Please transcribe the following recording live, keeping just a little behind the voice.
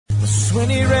When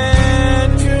he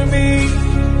ran to me,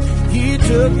 he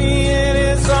took me in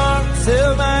his arms,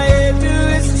 held my head to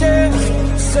his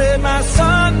chest, said, my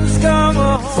son's come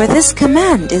home. For this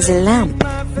command is a lamp,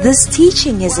 this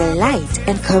teaching is a light,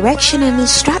 and correction and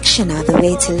instruction are the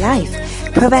way to life.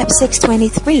 Proverbs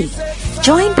 6:23.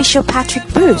 Join Bishop Patrick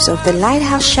Bruce of the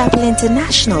Lighthouse Chapel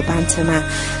International, Bantama,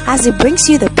 as he brings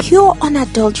you the pure,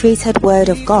 unadulterated Word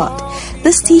of God.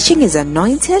 This teaching is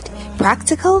anointed,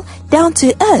 practical, down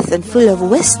to earth, and full of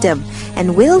wisdom,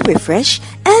 and will refresh,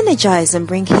 energize, and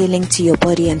bring healing to your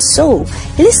body and soul.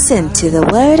 Listen to the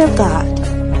Word of God.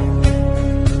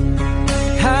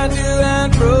 I knew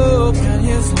I'd broken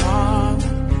his heart.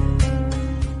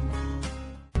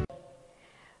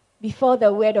 Before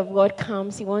the Word of God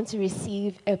comes, you want to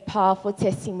receive a powerful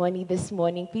testimony this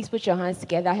morning. Please put your hands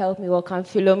together. Help me welcome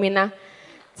Philomena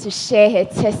to share her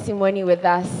testimony with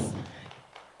us.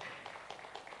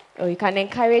 Or you can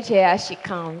encourage her as she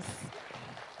comes.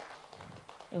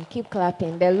 And keep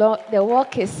clapping. The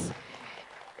walk is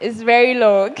very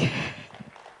long.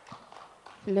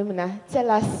 Philomena, tell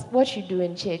us what you do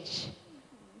in church.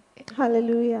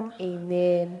 Hallelujah.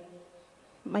 Amen.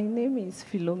 My name is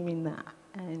Philomena,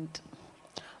 and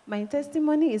my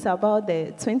testimony is about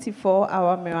the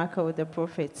 24-hour miracle the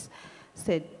prophets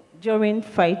said during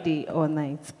Friday all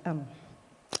night.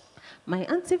 My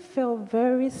auntie fell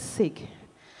very sick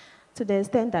to the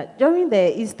extent that during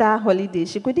the Easter holiday,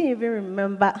 she couldn't even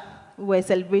remember we were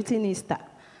celebrating Easter.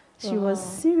 She was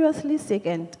seriously sick,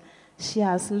 and she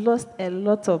has lost a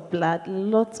lot of blood,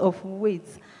 lots of weight.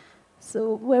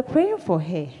 So we're praying for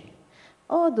her.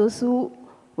 All those who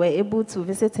were able to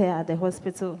visit her at the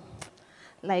hospital,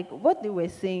 like what they were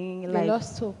saying, They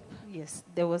lost hope. Yes,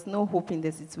 there was no hope in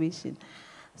the situation.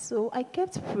 So I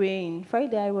kept praying.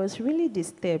 Friday, I was really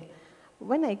disturbed.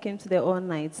 When I came to the all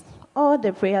night, all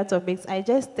the prayer topics, I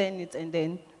just turn it and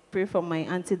then pray for my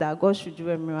auntie that God should do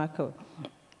a miracle.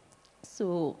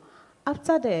 So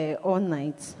after the all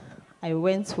night, I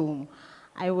went home.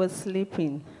 I was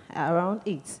sleeping around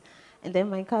 8. And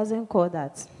then my cousin called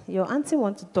that, your auntie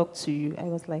wants to talk to you. I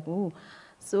was like, oh.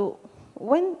 So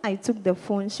when I took the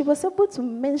phone, she was able to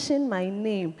mention my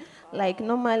name. Like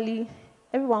normally,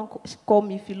 everyone called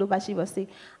me Philo, but she was saying,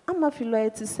 I'm a Philo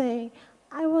to say.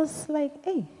 I was like,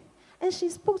 hey. And she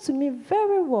spoke to me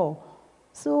very well.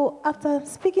 So after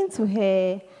speaking to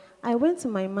her, I went to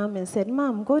my mom and said,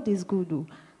 Mom, God is good.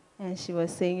 And she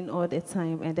was saying all the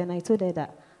time. And then I told her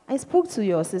that I spoke to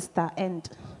your sister and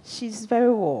she's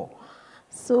very well.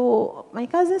 So my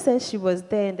cousin said she was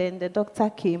there, and then the doctor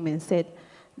came and said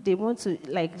they want to,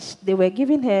 they were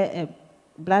giving her a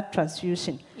blood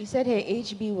transfusion. You said her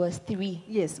HB was 3.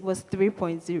 Yes, it was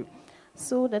 3.0.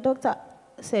 So the doctor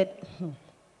said,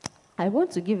 I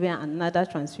want to give her another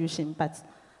transfusion, but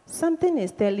something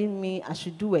is telling me I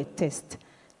should do a test.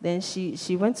 Then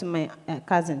she went to my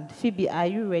cousin, Phoebe, are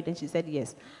you ready? And she said,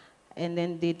 yes. And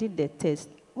then they did the test.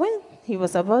 When he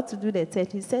was about to do the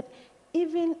test, he said,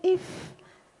 even if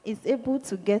it's able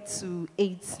to get to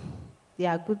 8, they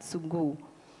are good to go.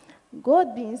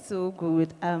 God being so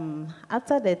good,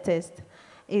 after the test,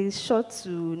 it shot to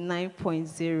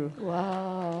 9.0.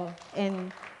 Wow.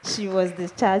 And she was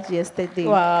discharged yesterday.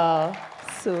 Wow.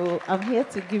 So I'm here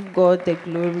to give God the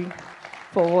glory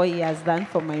for what he has done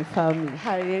for my family.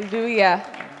 Hallelujah.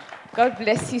 God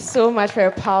bless you so much for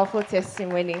a powerful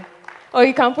testimony. Or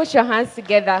you can put your hands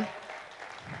together.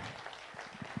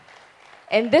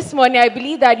 And this morning, I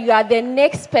believe that you are the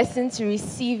next person to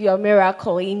receive your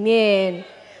miracle. Amen.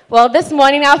 Well, this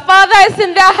morning, our Father is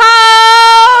in the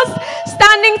house,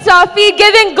 standing to our feet,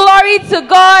 giving glory to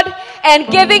God and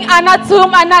giving honor to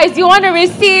whom honor is. You want to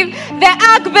receive the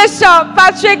Archbishop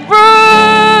Patrick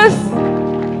Bruce.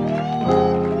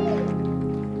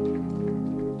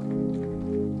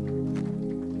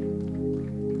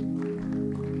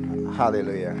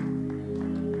 Hallelujah.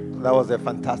 That was a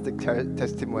fantastic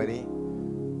testimony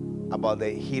about the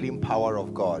healing power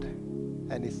of God.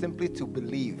 And it's simply to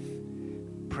believe,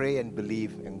 pray and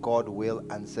believe, and God will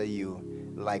answer you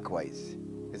likewise.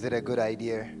 Is it a good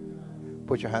idea?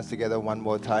 Put your hands together one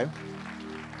more time.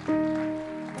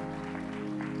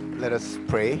 Let us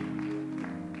pray.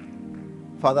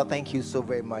 Father, thank you so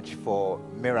very much for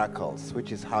miracles,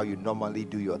 which is how you normally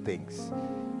do your things.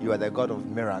 You are the God of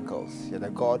miracles. You're the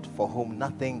God for whom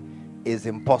nothing is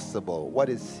impossible. What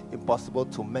is impossible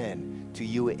to men, to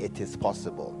you it is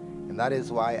possible. And that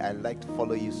is why I like to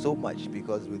follow you so much,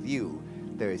 because with you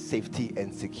there is safety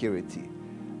and security.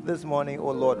 This morning,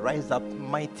 oh Lord, rise up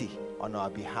mighty on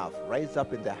our behalf. Rise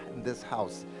up in this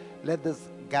house. Let this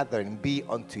gathering be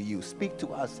unto you. Speak to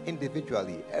us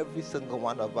individually, every single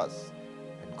one of us,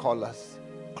 and call us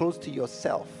close to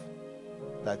yourself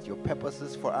that your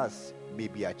purposes for us may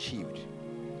be achieved.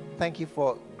 Thank you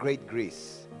for great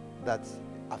grace that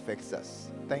affects us.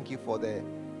 Thank you for the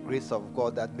grace of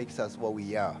God that makes us what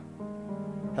we are.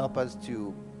 Help us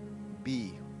to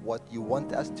be what you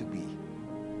want us to be.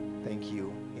 Thank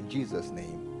you in Jesus'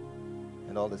 name.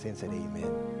 And all the saints said amen.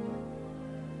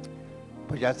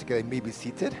 Put your hands together and may be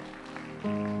seated.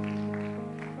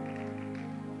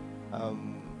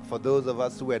 For those of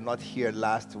us who were not here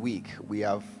last week, we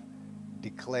have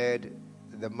declared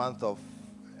the month of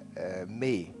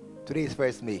May. Today is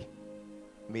 1st May,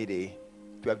 May Day.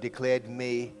 We have declared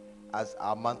May as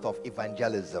our month of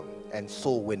evangelism and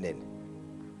soul winning.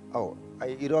 Oh,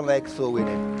 you don't like soul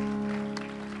winning?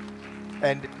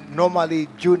 And normally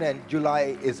June and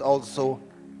July is also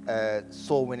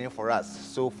soul winning for us.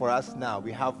 So for us now,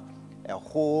 we have a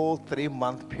whole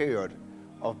 3-month period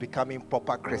of becoming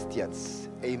proper Christians.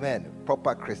 Amen.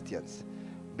 Proper Christians.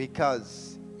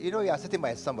 Because, you are sitting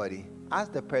by somebody,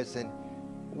 ask the person,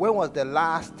 when was the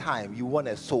last time you won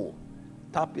a soul?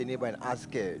 Tap your neighbor and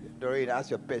ask her. Doreen, ask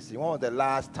your person, when was the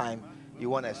last time you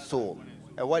won a soul?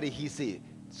 And what did he say?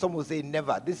 Some will say,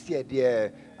 never. This year,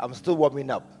 dear, I'm still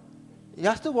warming up.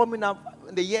 You're still warming up.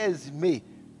 The year is May,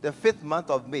 the 5th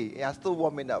month of May. You're still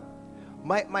warming up.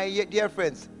 My dear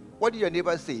friends, what did your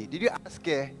neighbor say? Did you ask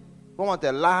her, when was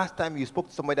the last time you spoke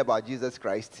to somebody about Jesus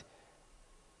Christ?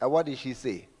 And what did she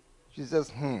say? She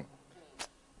says,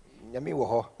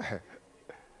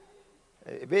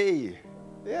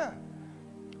 yeah.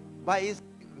 But it's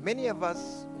many of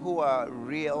us who are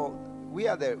real, we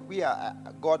are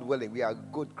God willing, we are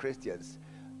good Christians.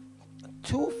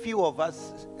 Too few of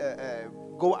us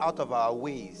go out of our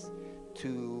ways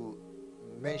to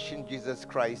mention Jesus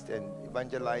Christ and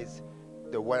evangelize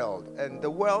the world. And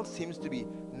the world seems to be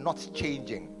not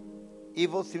changing.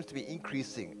 Evil seems to be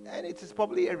increasing. And it is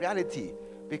probably a reality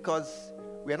because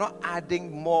we are not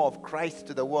adding more of Christ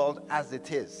to the world as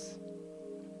it is.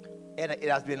 And it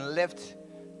has been left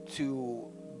to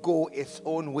go its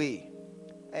own way.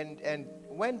 And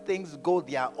when things go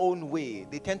their own way,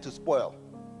 they tend to spoil.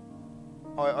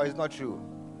 Or it's not true.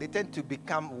 They tend to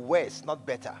become worse, not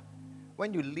better.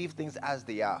 When you leave things as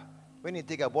they are, when you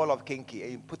take a ball of kinky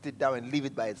and you put it down and leave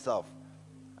it by itself,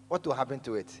 what will happen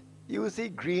to it? You will see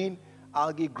green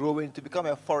algae growing to become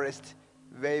a forest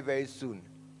very, very soon.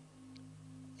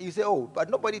 You say, oh, but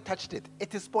nobody touched it.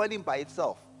 It is spoiling by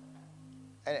itself.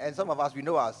 And some of us, we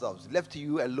know ourselves. Left to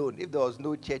you alone. If there was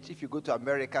no church, if you go to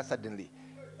America suddenly,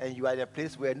 and you are in a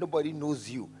place where nobody knows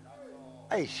you,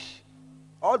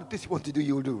 all the things you want to do,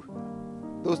 you will do.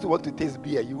 Those who want to taste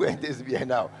beer, you won't taste beer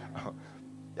now.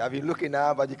 You have been looking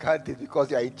now, but you can't taste because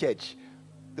you are in church.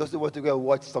 Those who want to go and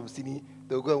watch some cine,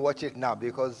 they'll go and watch it now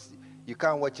because you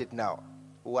can't watch it now.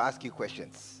 We'll ask you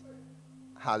questions.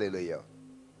 Hallelujah.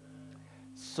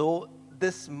 So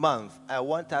this month, I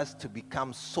want us to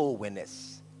become soul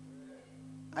winners.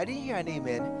 I didn't hear an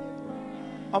amen.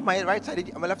 On my right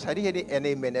side, on my left side, I didn't hear an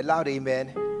amen, a loud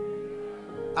amen.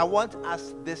 I want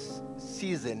us this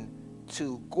season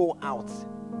to go out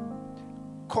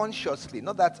consciously.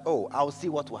 Not that, oh, I'll see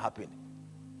what will happen.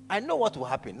 I know what will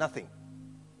happen, nothing.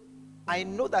 I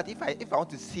know that if I want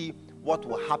to see what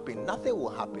will happen, nothing will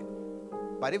happen.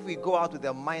 But if we go out with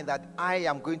the mind that I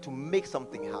am going to make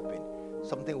something happen,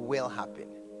 something will happen.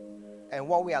 And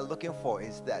what we are looking for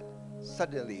is that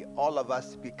suddenly all of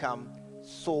us become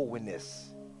soul winners.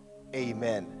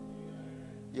 Amen.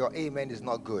 Your amen is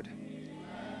not good.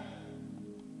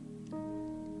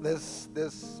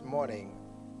 This morning,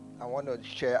 I want to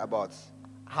share about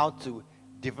how to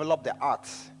develop the art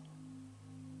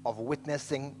of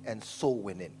witnessing and soul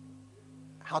winning.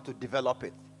 How to develop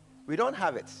it. We don't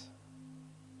have it.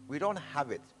 We don't have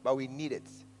it, but we need it.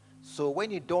 So when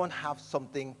you don't have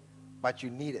something, but you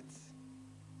need it,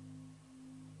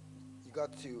 you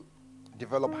got to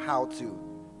develop how to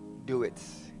do it.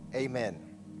 Amen.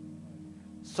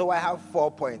 So I have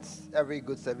 4 points. Every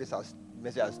good service has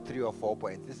 3 or 4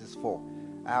 points. This is 4.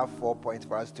 I have 4 points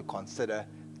for us to consider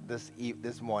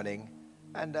this morning,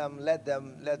 and let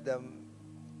them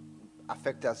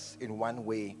affect us in one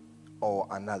way or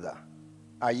another.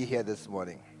 Are you here this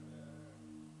morning?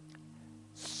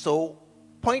 So,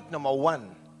 point number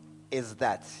 1 is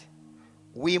that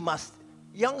we must,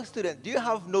 young students, do you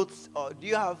have notes or do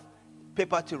you have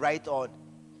paper to write on?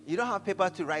 You don't have paper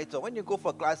to write on. When you go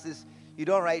for classes, you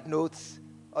don't write notes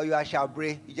or you are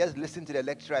shabre. You just listen to the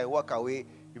lecturer and walk away.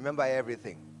 Remember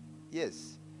everything.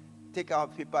 Yes. Take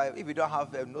out paper. If you don't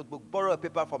have a notebook, borrow a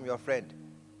paper from your friend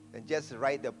and just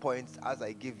write the points as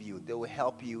I give you. They will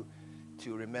help you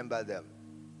to remember them.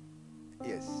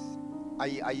 Yes. Are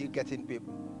you getting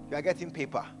paper? You are getting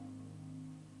paper.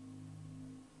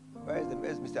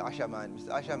 Where's Mr. Asherman? Mr.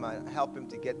 Asherman, help him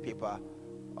to get paper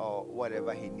or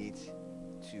whatever he needs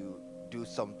to do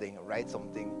something, write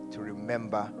something to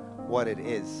remember what it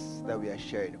is that we are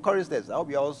sharing. Choristers, I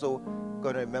hope you're also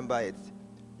going to remember it.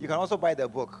 You can also buy the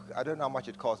book. I don't know how much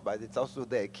it costs, but it's also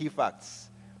there. Key Facts.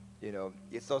 You know,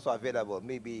 it's also available.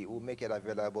 Maybe we'll make it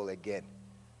available again.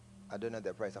 I don't know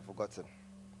the price. I've forgotten.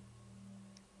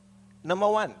 Number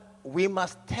one, we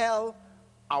must tell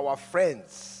our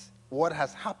friends what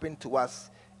has happened to us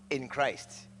in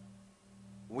Christ.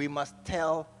 We must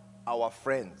tell our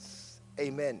friends.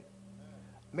 Amen.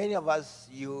 Many of us,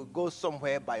 you go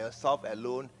somewhere by yourself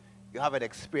alone. You have an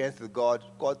experience with God.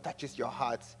 God touches your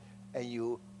heart, and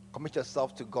you commit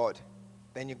yourself to God.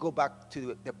 Then you go back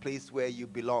to the place where you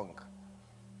belong.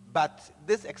 But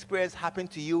this experience happened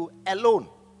to you alone.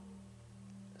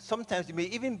 Sometimes you may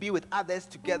even be with others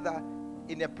together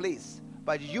in a place,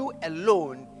 but you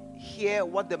alone hear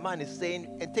what the man is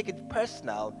saying and take it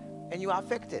personal, and you are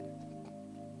affected.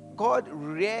 God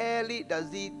rarely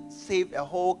does he save a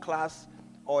whole class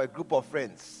or a group of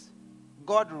friends.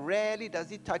 God rarely does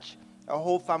he touch a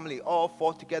whole family, all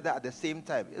four together at the same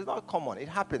time. It's not common. It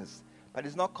happens, but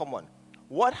it's not common.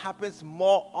 What happens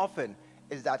more often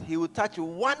is that he will touch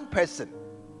one person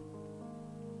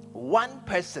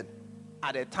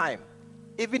at a time,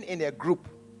 even in a group.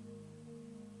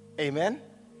 Amen?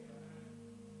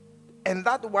 And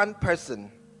that one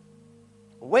person,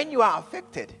 when you are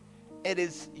affected, it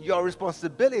is your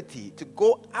responsibility to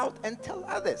go out and tell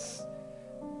others.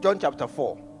 John chapter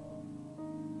 4,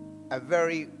 a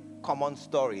very common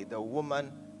story, the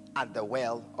woman at the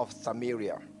well of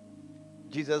Samaria.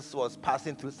 Jesus was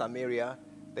passing through Samaria.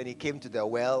 Then he came to the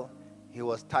well. He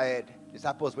was tired.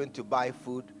 Disciples went to buy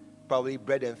food, probably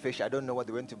bread and fish. I don't know what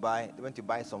they went to buy. They went to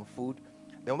buy some food.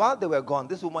 Then while they were gone,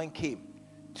 this woman came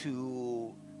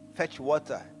to fetch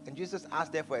water. And Jesus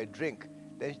asked her for a drink.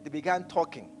 Then they began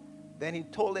talking. Then he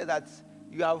told her that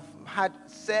you have had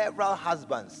several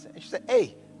husbands. And she said,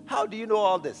 hey, how do you know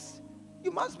all this?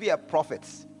 You must be a prophet,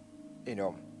 you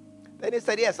know. Then he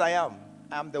said, yes, I am.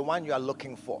 I am the one you are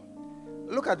looking for.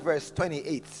 Look at verse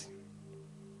 28.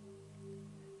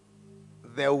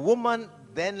 The woman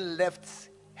then left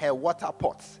her water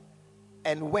pot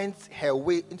and went her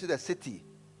way into the city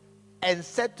and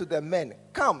said to the men,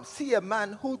 come, see a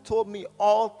man who told me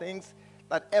all things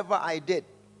that ever I did.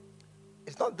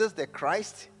 Is not this the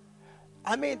Christ?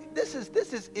 I mean, this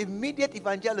is immediate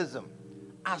evangelism.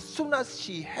 As soon as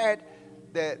she heard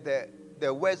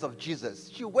the words of Jesus,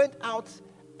 she went out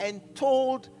and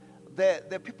told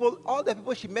the people, all the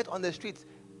people she met on the streets,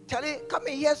 Charlie, come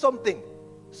and hear something.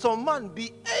 Some man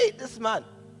hey, this man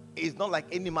is not like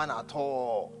any man at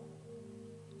all.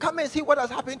 Come and see what has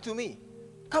happened to me.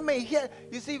 Come and hear.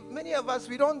 You see, many of us,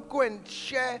 we don't go and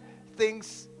share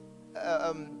things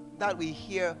that we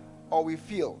hear or we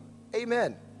feel.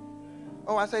 Amen.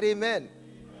 Oh, I said amen.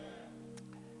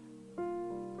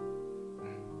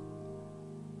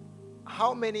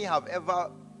 How many have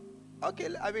ever, okay,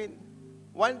 I mean,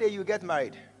 one day you get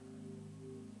married.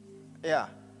 Yeah.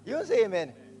 You don't say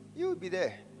amen. You will be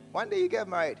there. One day you get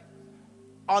married.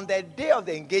 On the day of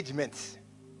the engagement,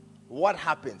 what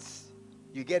happens?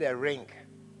 You get a ring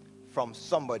from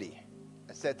somebody,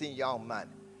 a certain young man.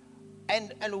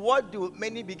 And what do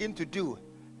many begin to do?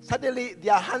 Suddenly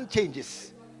their hand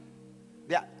changes.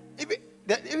 The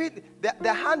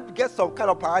hand gets some kind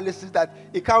of paralysis that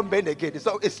it can't bend again.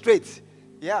 So it's straight.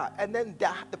 Yeah. And then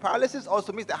the paralysis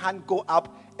also means the hand go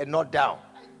up and not down.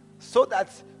 So that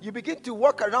you begin to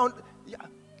walk around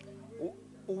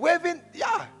waving.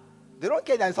 Yeah. They don't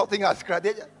care they're insulting us.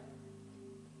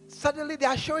 Suddenly they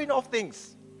are showing off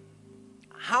things.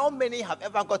 How many have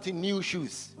ever gotten new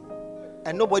shoes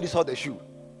and nobody saw the shoe?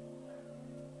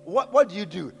 What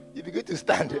do? You begin to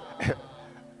stand.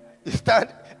 You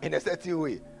stand in a certain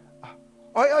way.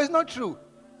 Or it's not true.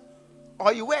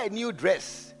 Or you wear a new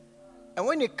dress. And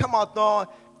when you come out now,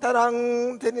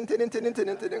 ta-dang,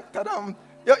 ta-dang,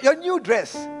 your new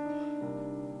dress.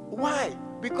 Why?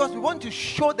 Because we want to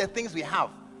show the things we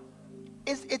have.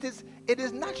 It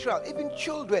is natural. Even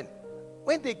children,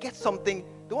 when they get something,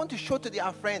 they want to show to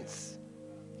their friends.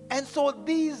 And so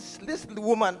this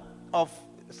woman of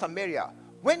Samaria,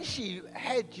 when she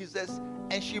heard Jesus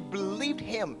and she believed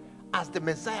him as the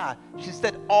Messiah, she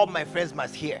said, all my friends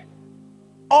must hear.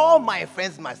 All my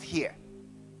friends must hear.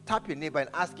 Tap your neighbor and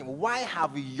ask him, why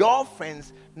have your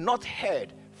friends not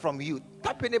heard from you?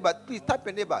 Tap your neighbor, please tap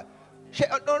your neighbor.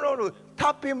 No.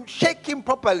 Tap him, shake him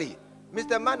properly.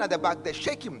 Mr. Man at the back there,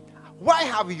 shake him. Why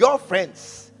have your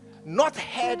friends not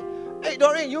heard? Hey,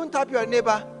 Doreen, you tap your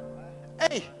neighbor.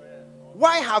 Hey,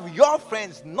 why have your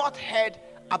friends not heard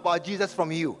about Jesus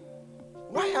from you?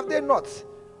 Why have they not?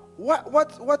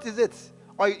 What is it?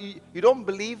 Or you don't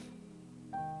believe?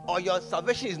 Or your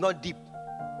salvation is not deep?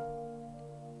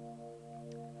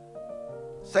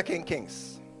 2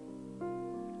 Kings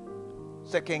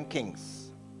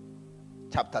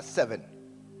chapter 7.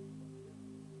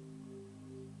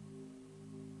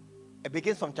 It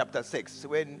begins from chapter 6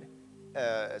 when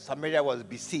Samaria was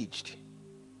besieged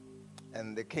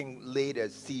and the king laid a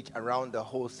siege around the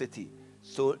whole city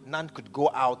so none could go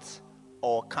out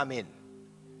or come in.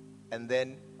 And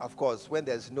then, of course, when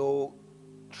there's no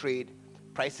trade,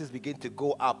 prices begin to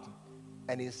go up.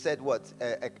 And he said what?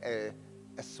 A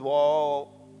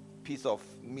small piece of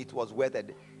meat was worth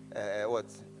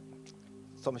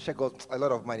some shekels, a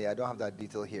lot of money. I don't have that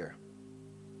detail here.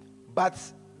 But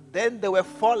then there were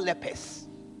 4 lepers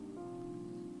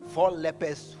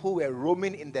who were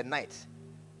roaming in the night.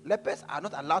 Lepers are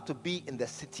not allowed to be in the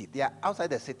city. They are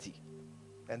outside the city.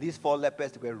 And these 4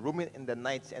 lepers were roaming in the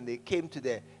night, and they came to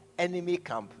the enemy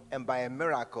camp, and by a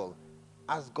miracle,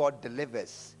 as God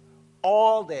delivers,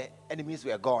 all the enemies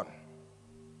were gone.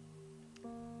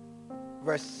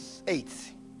 Verse 8.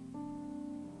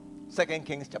 2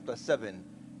 Kings chapter 7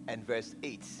 and verse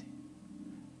 8.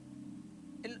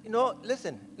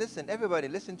 Listen, everybody,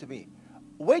 listen to me.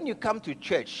 When you come to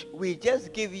church, we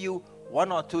just give you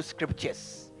 1 or 2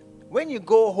 scriptures. When you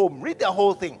go home, read the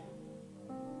whole thing.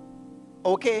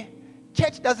 Okay?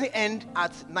 Church doesn't end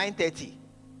at 9:30.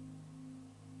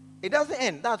 It doesn't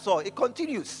end, that's all. It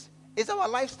continues. It's our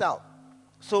lifestyle.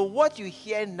 So what you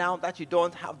hear now that you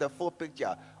don't have the full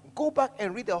picture, go back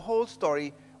and read the whole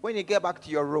story when you get back to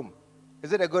your room.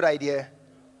 Is it a good idea?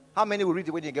 How many will read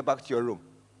it when you get back to your room?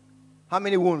 How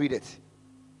many won't read it?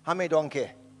 How many don't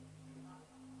care?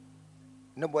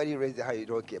 Nobody raised the hand, you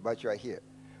don't care, but you are here.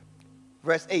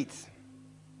 Verse 8.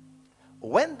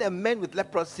 When the men with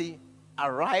leprosy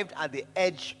arrived at the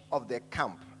edge of the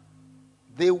camp,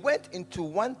 they went into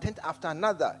one tent after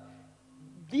another.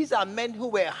 These are men who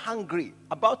were hungry,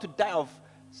 about to die of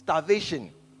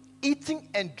starvation, eating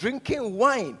and drinking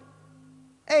wine.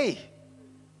 Hey,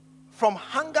 from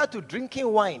hunger to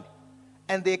drinking wine.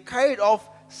 And they carried off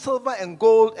silver and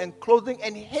gold and clothing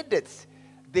and hid it.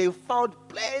 They found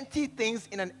plenty things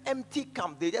in an empty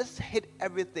camp. They just hid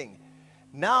everything.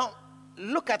 Now,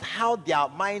 look at how their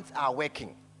minds are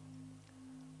working.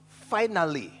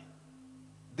 Finally,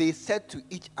 they said to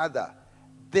each other,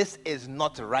 this is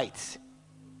not right.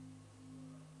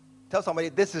 Tell somebody,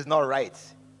 this is not right.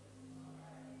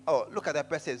 Oh, look at that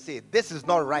person and say, this is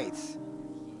not right.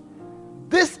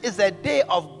 This is a day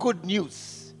of good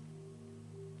news.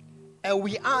 And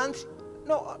we aren't,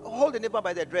 no, hold the neighbor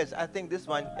by the dress. I think this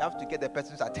one, you have to get the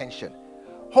person's attention.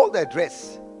 Hold the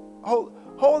dress.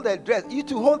 Hold the dress. You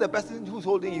too, hold the person who's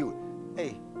holding you.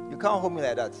 Hey, you can't hold me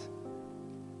like that.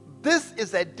 This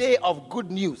is a day of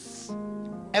good news.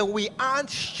 And we aren't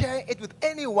sharing it with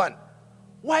anyone.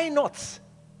 Why not?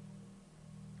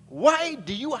 Why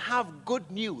do you have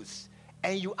good news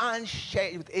and you aren't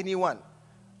sharing it with anyone?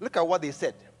 Look at what they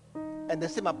said. And the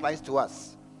same applies to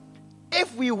us.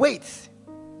 If we wait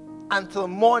until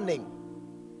morning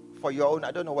for your own,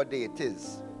 I don't know what day it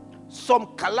is,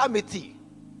 some calamity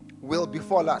will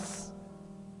befall us.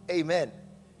 Amen.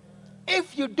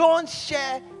 If you don't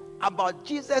share about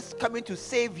Jesus coming to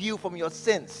save you from your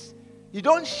sins, you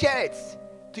don't share it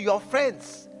to your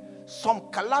friends,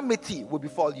 some calamity will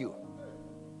befall you.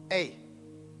 Hey,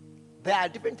 there are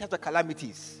different types of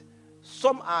calamities.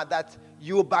 Some are that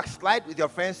you backslide with your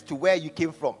friends to where you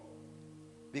came from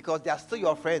because they are still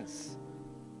your friends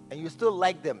and you still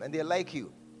like them and they like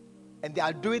you and they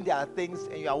are doing their things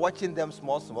and you are watching them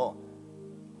small.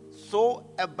 So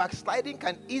a backsliding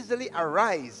can easily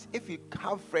arise if you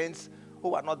have friends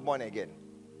who are not born again.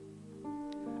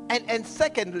 And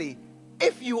secondly,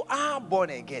 if you are born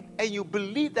again and you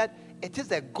believe that it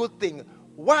is a good thing,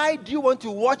 why do you want to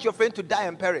watch your friend to die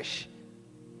and perish?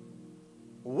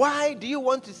 Why do you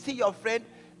want to see your friend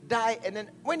die and then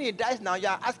when he dies now you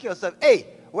are asking yourself, hey,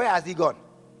 where has he gone?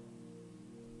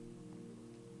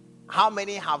 How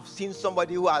many have seen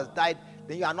somebody who has died,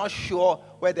 then you are not sure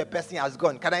where the person has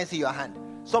gone? Can I see your hand?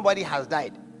 Somebody has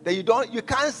died. Then you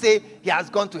can't say he has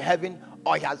gone to heaven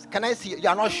or he has, can I see, you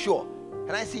are not sure.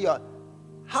 Can I see your,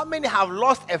 how many have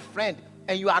lost a friend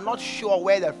and you are not sure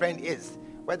where the friend is?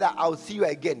 Whether I'll see you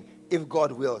again if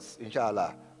God wills,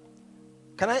 inshallah.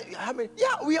 Can I, how many?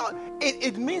 Yeah, we are.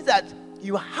 It means that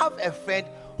you have a friend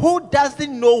who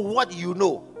doesn't know what you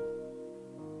know.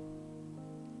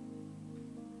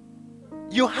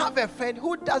 You have a friend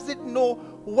who doesn't know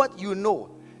what you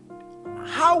know.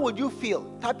 How would you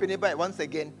feel? Tap your neighbor once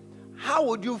again. How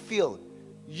would you feel?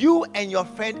 You and your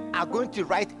friend are going to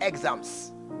write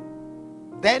exams.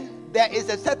 Then there is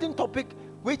a certain topic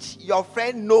which your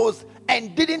friend knows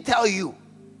and didn't tell you.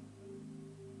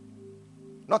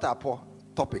 Not a poor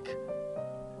topic.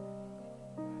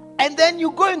 And then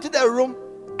you go into the room,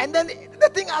 and then the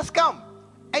thing has come,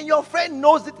 and your friend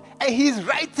knows it, and he's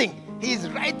writing.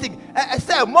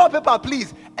 Sir, more paper,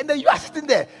 please. And then you are sitting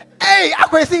there. Hey,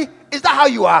 Akwesi, is that how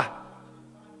you are?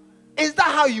 Is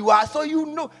that how you are? So you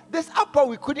know, this apple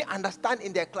we couldn't understand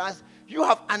in the class, you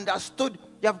have understood.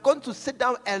 You have gone to sit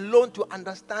down alone to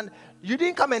understand. You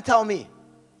didn't come and tell me.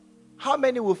 How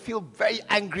many will feel very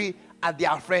angry at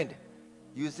their friend?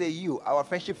 You say, our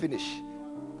friendship finish.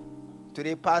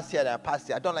 Today, pass here, I pass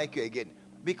here. I don't like you again.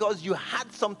 Because you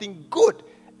had something good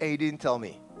and you didn't tell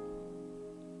me.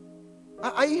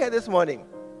 Are you here this morning?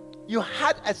 You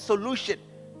had a solution.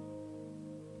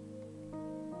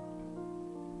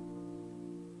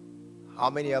 How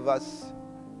many of us,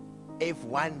 if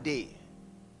one day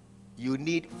you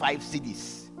need 5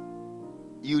 CDs,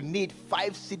 you need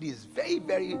 5 CDs very,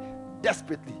 very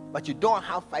desperately, but you don't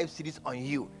have 5 CDs on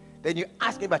you, then you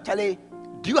ask him, but Charlie,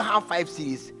 do you have 5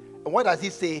 CDs? And what does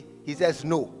he say? He says,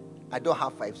 no, I don't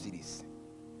have 5 CDs.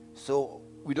 So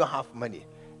we don't have money.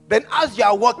 Then as you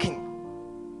are walking,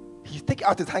 he's taking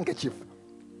out his handkerchief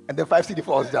and the 5 CD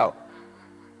falls down.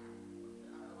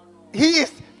 He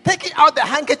is taking out the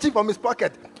handkerchief from his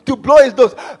pocket to blow his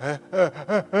nose. The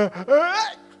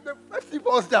 5 CD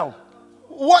falls down.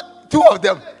 What? 2 of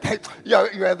them. You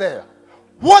are there.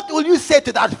 What will you say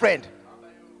to that friend?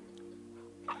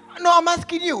 No, I'm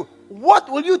asking you. What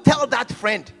will you tell that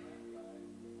friend?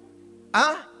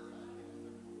 Huh?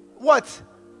 What?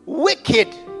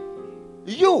 Wicked.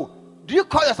 Do you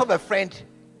call yourself a friend?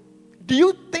 Do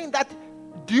you think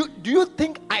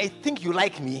I think you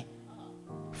like me?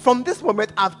 From this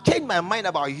moment, I've changed my mind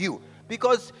about you.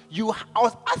 Because I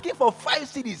was asking for 5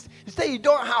 CDs. You say you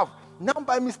don't have. Now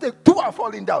by mistake, 2 are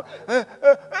falling down. Then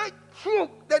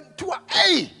 2 are,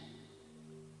 hey!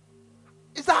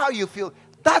 Is that how you feel?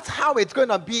 That's how it's going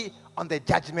to be on the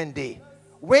judgment day.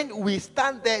 When we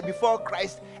stand there before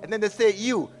Christ, and then they say,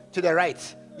 you to the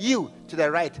right, you to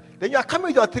the right. Then you are coming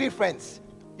with your 3 friends.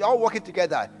 You're all working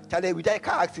together. Charlie, we die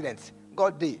car accident.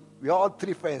 God day. We are all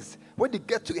 3 friends. When you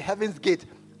get to heaven's gate,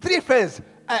 3 friends.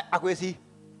 Akwesi,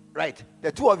 right.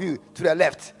 The 2 of you to the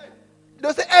left.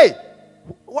 They'll say, hey,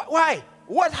 why?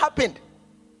 What happened?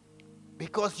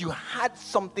 Because you had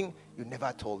something you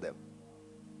never told them.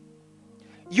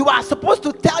 You are supposed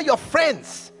to tell your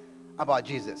friends about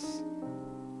Jesus.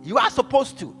 You are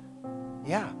supposed to.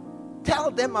 Yeah.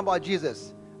 Tell them about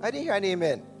Jesus. I didn't hear an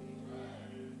amen.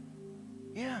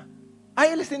 Yeah. Are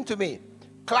you listening to me?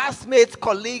 Classmates,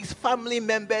 colleagues, family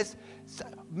members,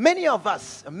 many of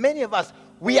us,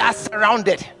 we are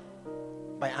surrounded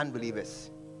by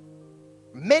unbelievers.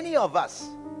 Many of us.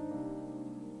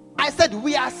 I said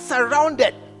we are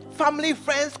surrounded. Family,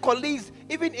 friends, colleagues,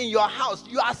 even in your house,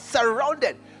 you are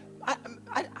surrounded.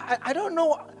 I don't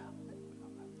know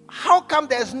how come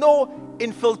there's no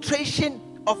infiltration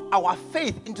of our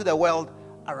faith into the world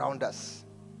around us.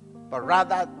 But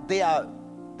rather, they are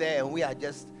there and we are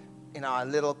just in our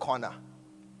little corner.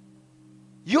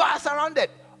 You are surrounded.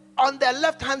 On the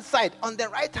left-hand side, on the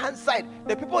right-hand side,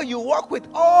 the people you walk with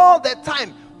all the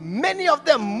time, many of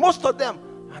them, most of them,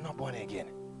 are not born again.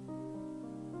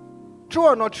 True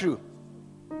or not true?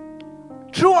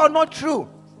 True or not true?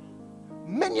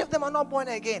 Many of them are not born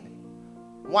again.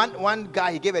 One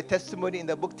guy, he gave a testimony in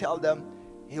the book, tell them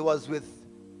he was with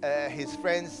his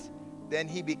friends, then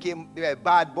they were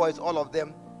bad boys, all of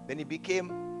them, then he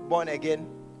became born again.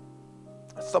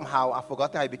 Somehow, I've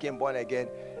forgotten how he became born again.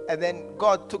 And then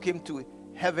God took him to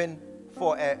heaven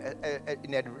for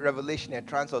in a revelation, a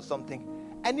trance or something.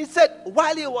 And he said,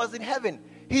 while he was in heaven,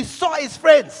 he saw his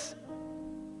friends.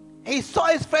 He saw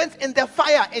his friends in the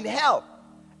fire, in hell.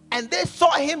 And they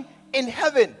saw him in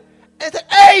heaven. And said,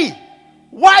 hey,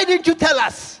 why didn't you tell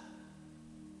us?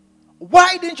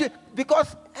 Why didn't you?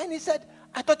 And he said,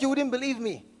 I thought you wouldn't believe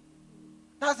me.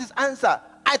 That's his answer.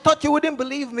 I thought you wouldn't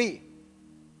believe me.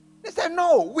 They said,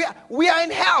 no, we are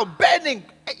in hell, burning,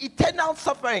 eternal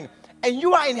suffering. And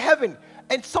you are in heaven.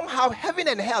 And somehow heaven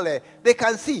and hell, they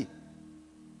can see.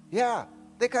 Yeah,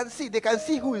 they can see. They can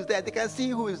see who is there. They can see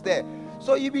who is there.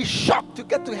 So you'll be shocked to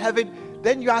get to heaven.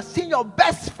 Then you are seeing your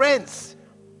best friends.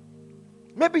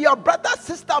 Maybe your brother,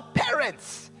 sister,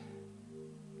 parents.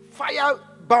 Fire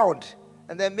bound.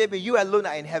 And then maybe you alone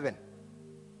are in heaven.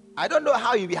 I don't know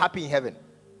how you'll be happy in heaven.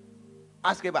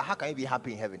 Ask about how can you be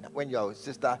happy in heaven when your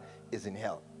sister is in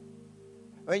hell?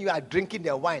 When you are drinking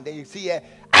the wine, then you see then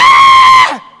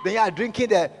you are drinking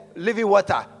the living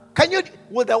water.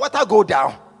 Will the water go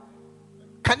down?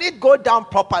 Can it go down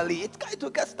properly? It will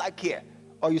get stuck here.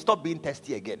 Or you stop being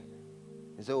thirsty again.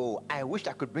 You say, oh, I wish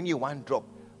I could bring you one drop.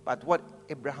 But what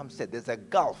Abraham said, there's a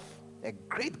gulf, a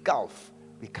great gulf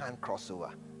we can't cross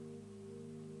over.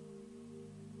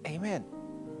 Amen.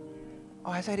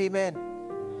 Oh, I said amen.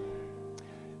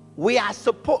 We are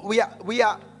supposed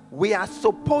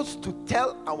to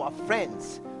tell our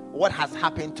friends what has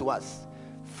happened to us.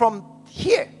 From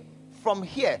here,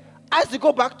 as you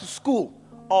go back to school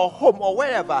or home or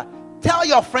wherever, tell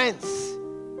your friends.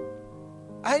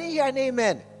 I didn't hear an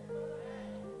amen.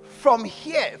 From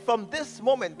here, from this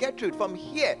moment, Gertrude, from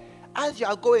here, as you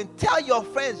are going, tell your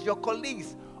friends, your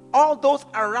colleagues, all those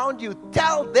around you,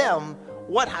 tell them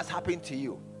what has happened to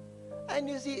you. And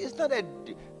you see, it's not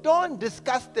don't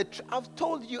discuss I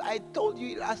told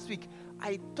you last week,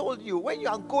 I told you, when you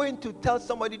are going to tell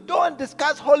somebody, don't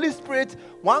discuss Holy Spirit,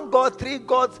 one God, three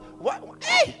gods. What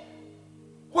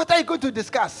are you going to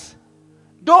discuss?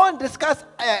 Don't discuss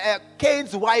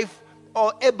Cain's wife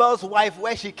or Abel's wife,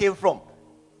 where she came from.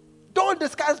 Don't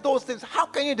discuss those things. How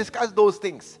can you discuss those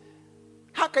things?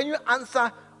 How can you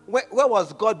answer, where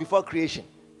was God before creation?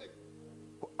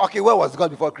 Okay, where was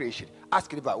God before creation?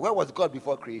 Ask it about, where was God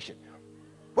before creation?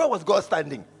 Where was God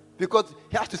standing? Because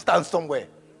he has to stand somewhere.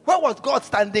 Where was God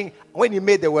standing when he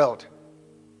made the world?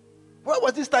 Where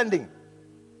was he standing?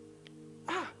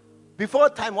 Before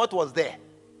time, what was there?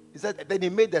 He said, then he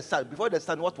made the sun. Before the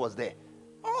sun, what was there?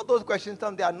 All those questions,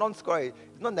 they are non-scoring.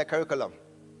 It's not in the curriculum.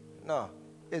 No,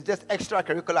 it's just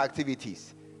extracurricular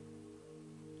activities.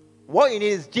 What it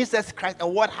is Jesus Christ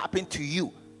and what happened to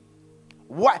you.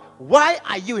 Why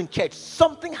are you in church?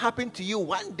 Something happened to you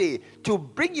one day to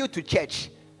bring you to church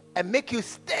and make you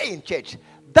stay in church.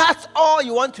 That's all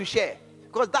you want to share.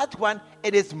 Because that one,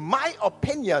 it is my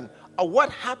opinion of what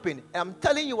happened. And I'm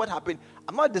telling you what happened.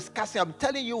 I'm not discussing. I'm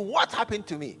telling you what happened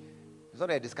to me. It's not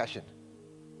a discussion.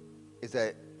 It's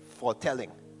a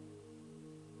foretelling.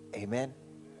 Amen.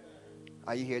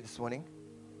 Are you here this morning?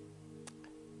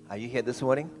 Are you here this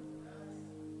morning?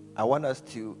 I want us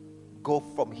to go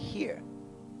from here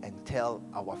and tell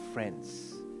our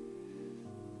friends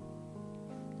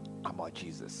about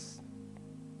Jesus.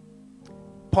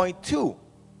 Point 2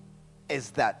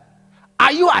 is that,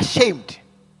 are you ashamed?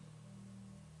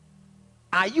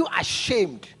 Are you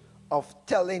ashamed of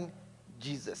telling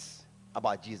Jesus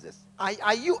about Jesus?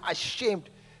 Are you ashamed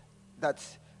that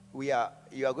you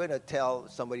are going to tell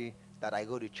somebody that I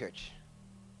go to church?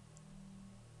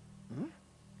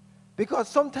 Because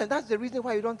sometimes that's the reason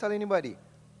why you don't tell anybody.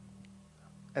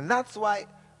 And that's why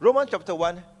Romans chapter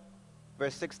 1,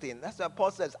 verse 16, that's why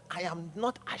Paul says, I am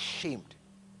not ashamed.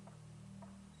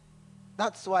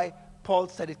 That's why Paul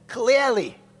said it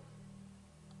clearly.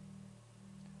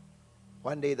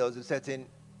 One day there was a certain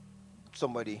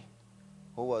somebody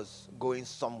who was going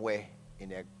somewhere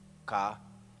in a car,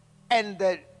 and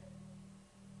they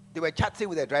were chatting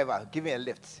with the driver, giving a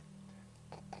lift.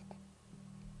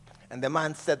 And the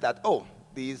man said that, oh,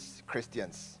 these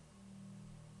Christians,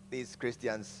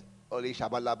 only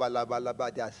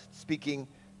shabalabalaba, they are speaking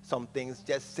some things,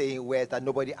 just saying words that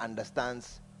nobody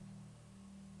understands.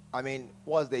 I mean,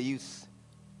 what's the use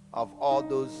of all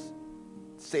those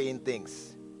saying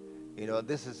things? You know,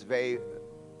 this is very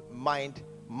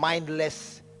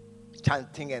mindless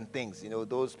chanting and things. You know,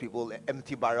 those people,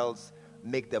 empty barrels,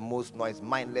 make the most noise,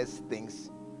 mindless things.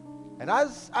 And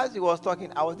as he was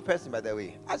talking, I was the person, by the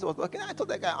way. As he was talking, I told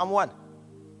that guy, I'm one.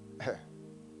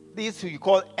 These who you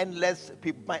call endless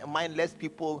people, mindless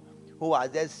people who are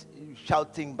just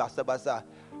shouting basa basa,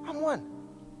 I'm one.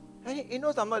 And he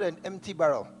knows I'm not an empty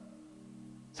barrel.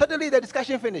 Suddenly the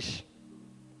discussion finished.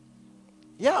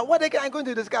 Yeah, what again I'm going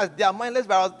to discuss? They are mindless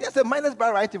barrels. There's a mindless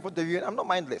barrel right in front of you, and I'm not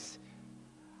mindless.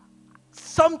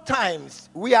 Sometimes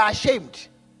we are ashamed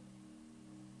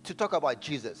to talk about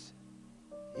Jesus.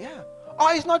 Yeah.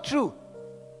 Oh, it's not true.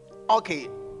 Okay,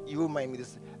 you remind me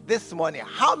this morning.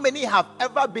 How many have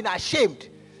ever been ashamed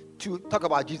to talk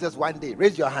about Jesus one day?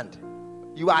 Raise your hand.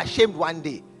 You are ashamed one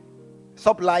day.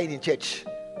 Stop lying in church.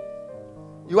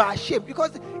 You are ashamed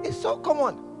because it's so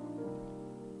common.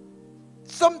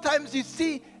 Sometimes you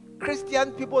see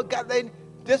Christian people gathering,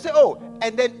 they say, oh,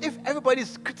 and then if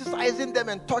everybody's criticizing them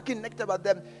and talking negative about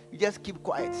them, you just keep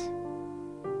quiet.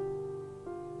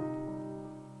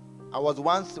 I was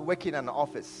once working in an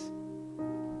office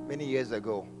many years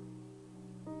ago.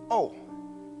 Oh,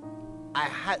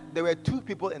 there were 2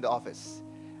 people in the office.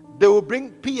 They would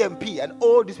bring PMP, an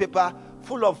old newspaper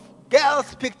full of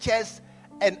girls' pictures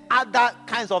and other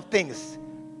kinds of things.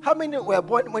 How many were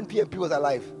born when PMP was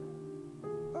alive?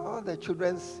 All the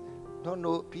children don't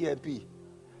know PMP.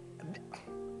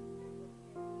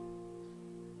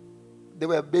 They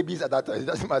were babies at that time. It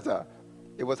doesn't matter.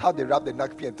 It was how they wrapped the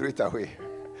napkin and threw it away.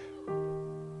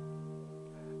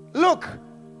 Look,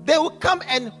 they will come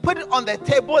and put it on the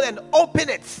table and open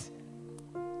it.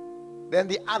 Then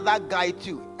the other guy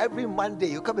too. Every Monday,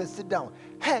 you come and sit down.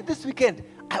 Hey, this weekend,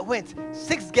 I went.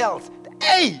 6 girls.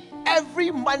 Hey,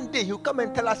 every Monday, you come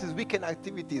and tell us his weekend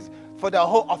activities for the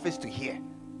whole office to hear.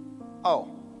 Oh.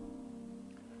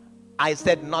 I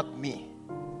said, not me.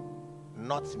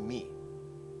 Not me.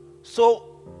 So,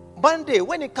 Monday,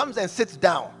 when he comes and sits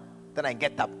down, then I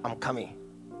get up. I'm coming.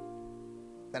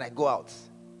 Then I go out.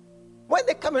 When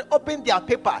they come and open their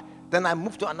paper, then I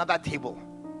move to another table.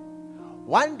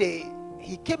 One day,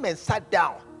 he came and sat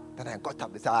down. Then I got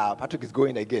up. They said, Patrick is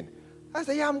going again. I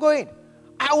said, yeah, I'm going.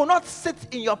 I will not sit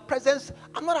in your presence.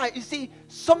 I'm not, you see,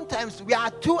 sometimes we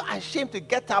are too ashamed to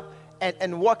get up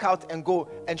and walk out and go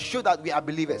and show that we are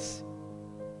believers.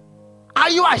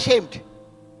 Are you ashamed?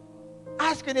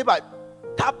 Ask your neighbor.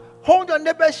 Tap, hold your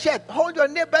neighbor's shirt. Hold your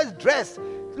neighbor's dress.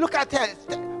 Look at her.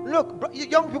 Look,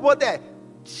 young people there.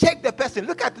 Shake the person.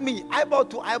 Look at me, eyeball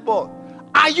to eyeball.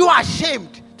 Are you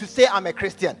ashamed to say I'm a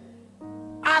Christian?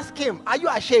 Ask him, are you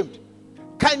ashamed?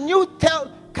 Can you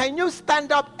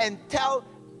stand up and tell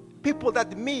people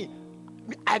that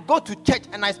I go to church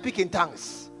and I speak in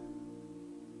tongues?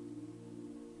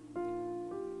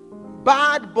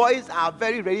 Bad boys are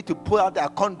very ready to pull out their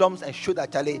condoms and show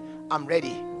that, Charlie, I'm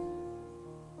ready.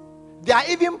 They are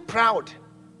even proud.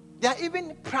 They are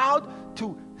even proud to,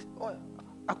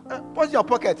 what's in your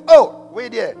pocket? Oh,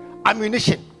 wait there.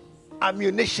 Ammunition.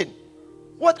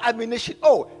 What ammunition?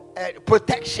 Oh,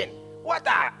 protection. What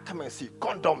are, come and see,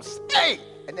 condoms. Hey,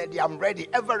 and then I'm ready,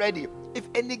 ever ready. If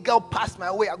any girl pass my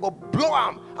way, I go blow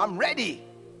them. I'm ready.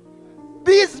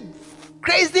 These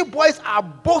crazy boys are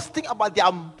boasting about their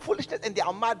foolishness and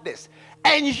their madness.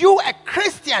 And you, a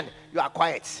Christian, you are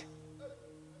quiet.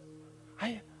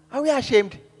 Are we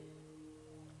ashamed?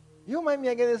 You mind me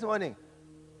again this morning?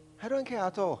 I don't care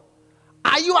at all.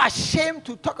 Are you ashamed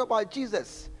to talk about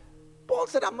Jesus? Paul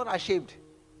said, I'm not ashamed.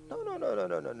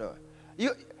 No.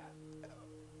 You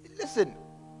listen,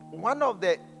 one of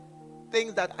the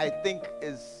things that I think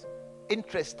is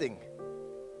interesting,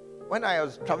 when I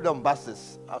was traveling on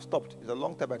buses, I've stopped. It's a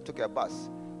long time I took a bus.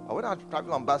 But when I was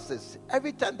traveling on buses,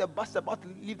 every time the bus is about to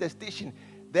leave the station,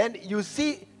 then you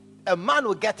see a man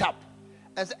will get up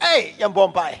and say, hey,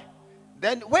 Yambompai.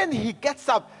 Then when he gets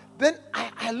up, then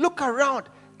I look around,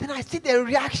 then I see the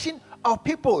reaction of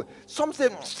people. Some say,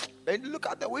 and look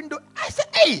at the window. I say,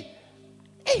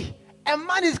 hey, a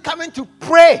man is coming to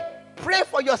pray. Pray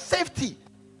for your safety.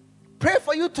 Pray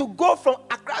for you to go from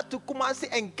Accra to Kumasi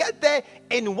and get there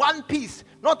in one piece,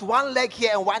 not one leg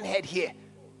here and one head here.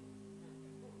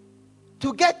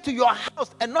 To get to your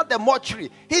house and not the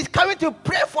mortuary. He's coming to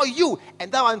pray for you.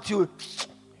 And that one too,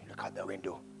 look out the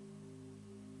window.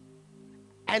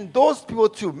 And those people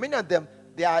too, many of them,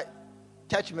 they are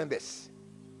church members.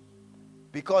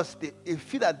 Because they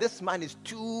feel that this man is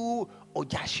too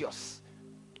audacious.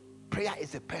 Prayer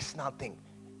is a personal thing.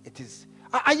 It is.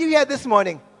 Are you here this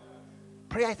morning?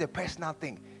 Prayer is a personal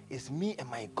thing. It's me and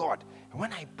my God. And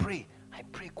when I pray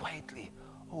quietly.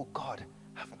 Oh God,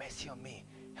 have mercy on me.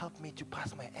 Help me to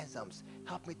pass my exams.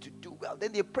 Help me to do well.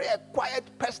 Then they pray a quiet,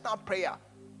 personal prayer.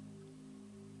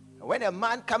 And when a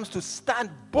man comes to stand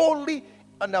boldly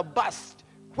on a bus,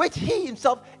 which he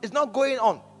himself is not going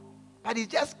on, but he's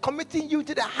just committing you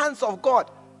to the hands of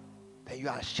God, then you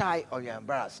are shy or you're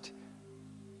embarrassed.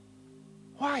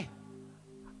 Why?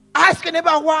 Ask your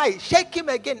neighbor why. Shake him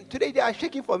again. Today they are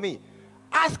shaking for me.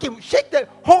 Ask him,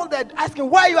 hold that, ask him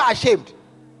why you are ashamed.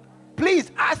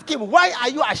 Please ask him, why are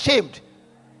you ashamed?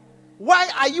 Why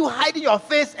are you hiding your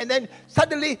face and then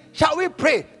suddenly, shall we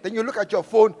pray? Then you look at your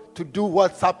phone to do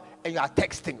WhatsApp and you are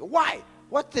texting. Why?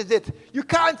 What is it? You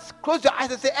can't close your eyes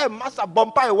and say, hey, Master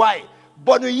Bompai, why?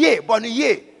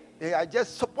 Bonuye. I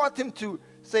just support him to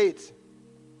say it.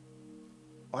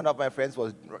 One of my friends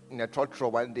was in a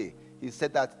trotro one day. He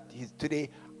said that today,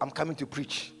 I'm coming to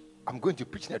preach. I'm going to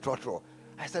preach in a trotro.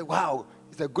 I said, wow,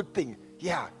 it's a good thing.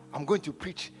 Yeah, I'm going to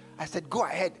preach. I said, go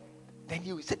ahead. Then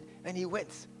he said, then he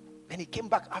went. Then he came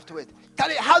back afterwards. Tell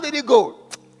me, how did it go?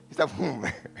 He said,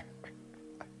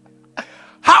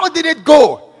 How did it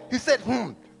go? He said,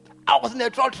 I was in a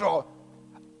trotro.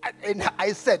 And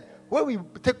I said, when we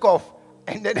take off,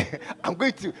 and then I'm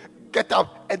going to get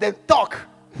up and then talk.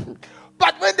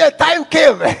 But when the time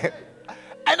came,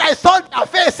 and I saw their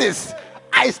faces,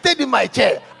 I stayed in my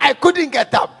chair. I couldn't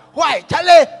get up. Why?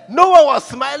 Charlie, no one was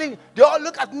smiling. They all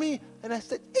looked at me, and I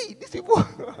said, hey, these people,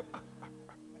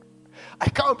 I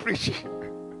can't preach.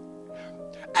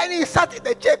 And he sat in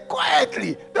the chair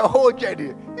quietly the whole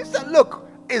journey. He said, look,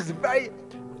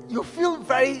 you feel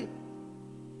very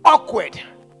awkward.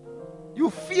 You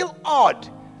feel odd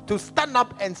to stand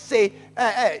up and say,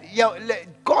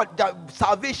 God,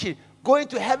 salvation, going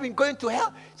to heaven, going to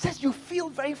hell, says you feel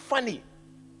very funny.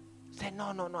 Say,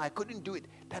 no, I couldn't do it.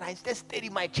 Then I just stayed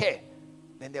in my chair.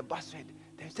 Then the bus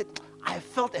said, I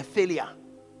felt a failure.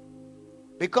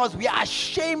 Because we are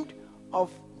ashamed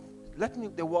of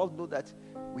letting the world know that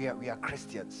we are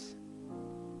Christians.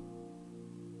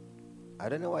 I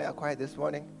don't know why you're quiet this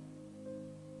morning.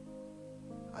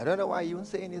 I don't know why you won't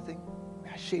say anything.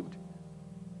 We're ashamed.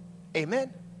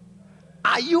 Amen.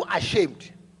 Are you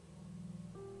ashamed?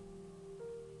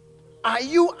 Are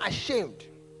you ashamed?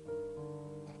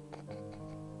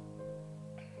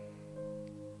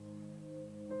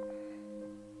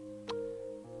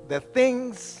 The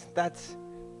things that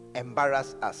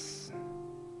embarrass us.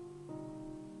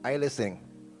 Are you listening?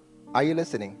 Are you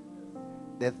listening?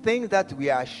 The things that we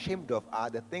are ashamed of are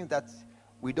the things that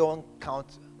we don't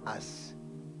count as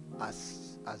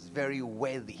very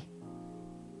worthy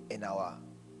in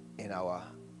our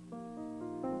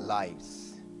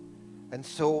lives. And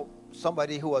so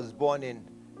somebody who was born in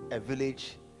a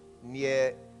village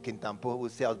near Kintampo will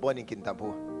say, I was born in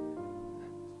Kintampo.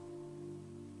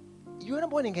 You were not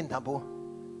born in Kintampo.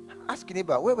 Ask your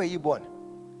neighbor, where were you born?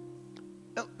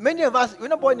 Many of us, we're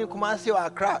not born in Kumasi or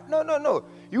Accra. No.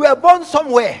 You were born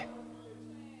somewhere.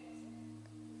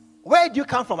 Where do you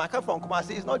come from? I come from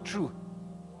Kumasi. It's not true.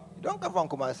 You don't come from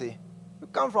Kumasi. You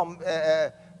come from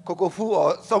Kokofu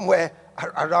or somewhere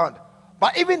around.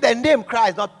 But even the name Kra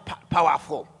is not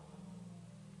powerful.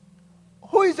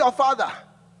 Who is your father?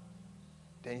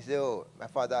 Then you say, oh, my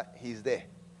father, he's there.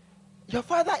 Your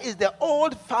father is the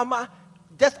old farmer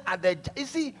just at the... You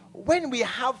see, when we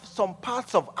have some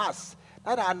parts of us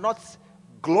that are not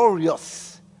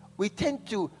glorious, we tend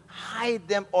to hide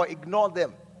them or ignore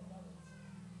them.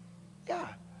 Yeah.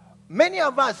 Many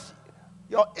of us,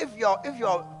 if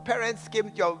your parents came,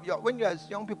 when you are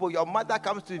young people, your mother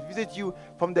comes to visit you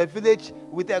from the village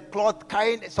with a cloth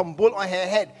carrying some bowl on her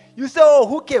head. You say, oh,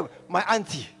 who came? My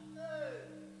auntie.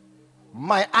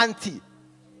 My auntie.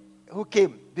 Who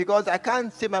came? Because I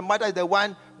can't say my mother is the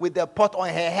one with the pot on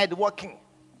her head walking.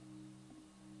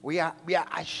 We are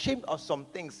ashamed of some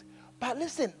things. But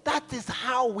listen, that is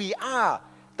how we are.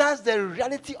 That's the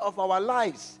reality of our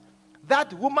lives.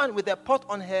 That woman with the pot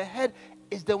on her head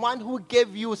is the one who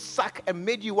gave you sack and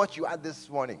made you what you are this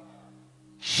morning.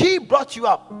 She brought you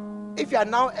up. If you are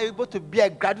now able to be a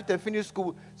graduate and finish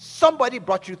school, somebody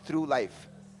brought you through life.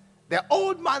 The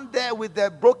old man there with the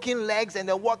broken legs and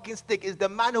the walking stick is the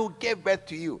man who gave birth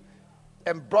to you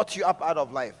and brought you up out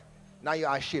of life. Now you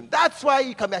are ashamed. That's why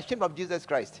you can be ashamed of Jesus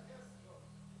Christ.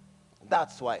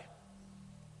 That's why.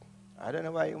 I don't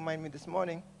know why you remind me this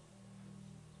morning.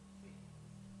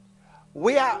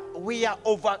 We are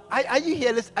over. Are you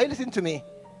here? Are you listening to me?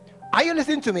 Are you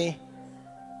listening to me?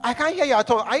 I can't hear you at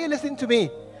all. Are you listening to me?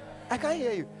 I can't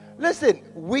hear you. Listen,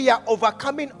 we are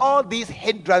overcoming all these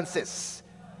hindrances.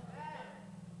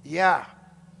 Yeah.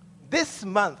 This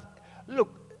month,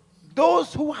 look,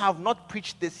 those who have not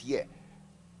preached this year,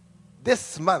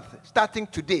 this month, starting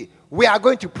today, we are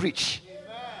going to preach.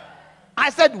 Amen.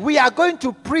 I said we are going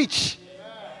to preach.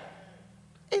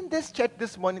 Amen. In this church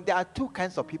this morning, there are two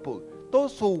kinds of people.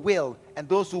 Those who will and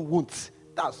those who won't.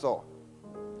 That's all.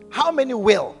 How many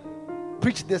will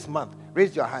preach this month?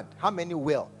 Raise your hand. How many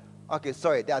will? Okay,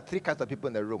 sorry. There are three kinds of people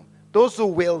in the room. Those who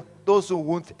will, those who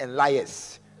won't, and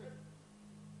liars.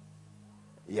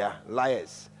 Yeah,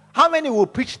 liars. How many will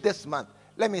preach this month?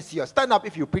 Let me see you. Stand up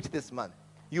if you preach this month.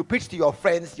 You preach to your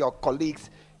friends, your colleagues.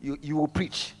 You will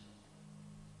preach.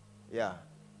 Yeah.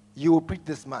 You will preach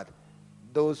this month.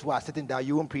 Those who are sitting down,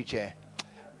 you won't preach here.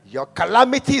 Your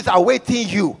calamities are awaiting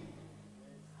you.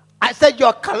 I said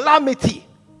your calamity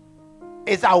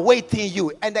is awaiting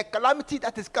you. And the calamity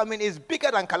that is coming is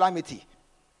bigger than calamity.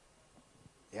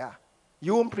 Yeah.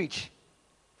 You won't preach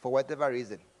for whatever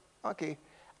reason. Okay.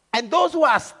 And those who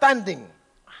are standing,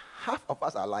 half of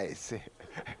us are liars.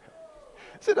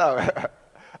 Sit down.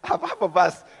 Half of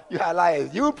us, you are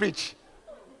liars. You will preach.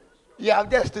 You have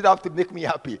just stood up to make me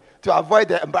happy, to avoid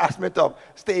the embarrassment of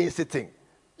staying sitting.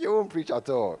 You won't preach at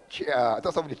all. Cheer.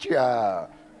 Tell somebody, cheer.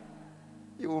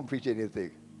 You won't preach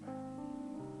anything.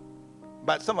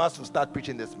 But some of us will start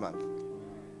preaching this month.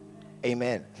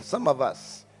 Amen. Some of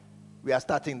us, we are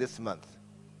starting this month.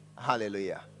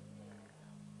 Hallelujah.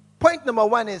 Point number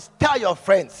one is tell your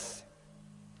friends.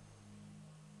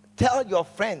 Tell your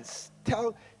friends.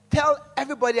 Tell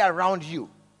everybody around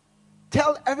you.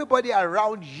 Tell everybody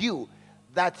around you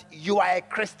that you are a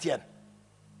Christian.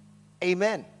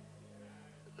 Amen.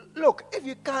 Look, if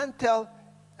you can't tell,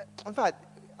 in fact,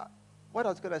 what I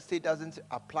was going to say doesn't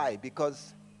apply,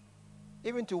 because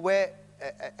even to wear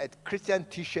a Christian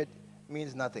T-shirt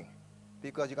means nothing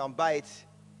because you can buy it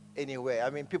anywhere. I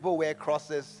mean, people wear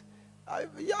crosses.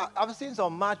 I've seen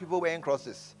some mad people wearing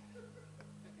crosses.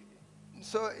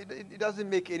 So it doesn't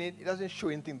make any, it doesn't show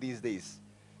anything these days.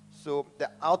 So the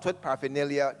outward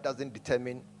paraphernalia doesn't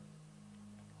determine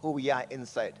who we are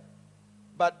inside.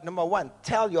 But number one,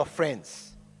 tell your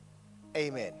friends.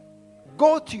 Amen.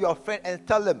 Go to your friend and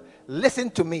tell them, listen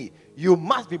to me. You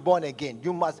must be born again.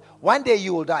 You must. One day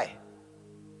you will die.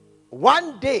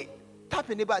 One day. Tap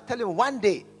your neighbor. Tell him one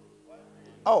day.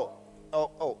 Oh.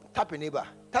 Tap your neighbor.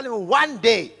 Tell him one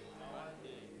day.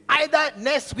 Either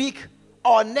next week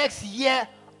or next year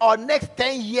or next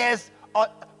 10 years.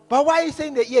 But why are you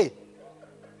saying that year?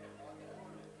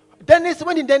 Dennis,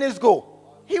 when did Dennis go?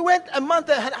 He went a month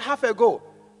and a half ago.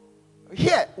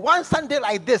 Here, one Sunday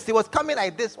like this. He was coming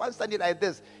like this. One Sunday like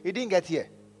this. He didn't get here.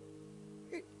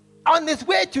 On his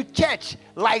way to church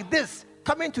like this.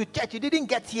 Coming to church. He didn't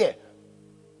get here.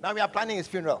 Now we are planning his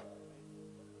funeral.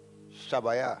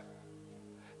 Shabaya.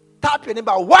 Tap your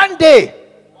neighbor. One day.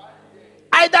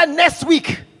 Either next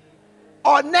week.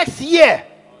 Or next year.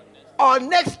 Or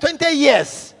next 20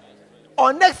 years.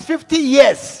 Or next 50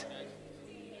 years.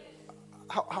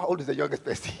 How old is the youngest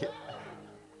person here?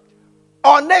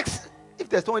 Or next, if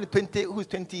there's only 20, who's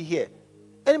 20 here?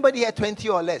 Anybody here 20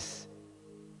 or less?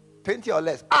 20 or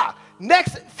less.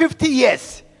 Next 50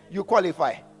 years, you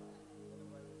qualify.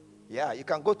 Yeah, you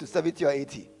can go to 70 or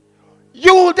 80.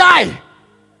 You will die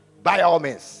by all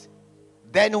means.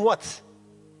 Then what?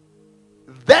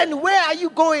 Then where are you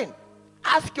going?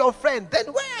 Ask your friend. Then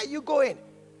where are you going?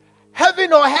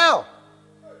 Heaven or hell?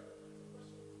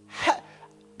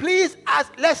 Please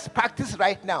ask. Let's practice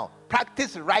right now.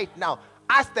 Practice right now.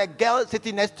 Ask the girl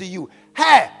sitting next to you.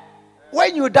 Hey,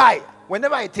 when you die,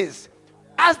 whenever it is,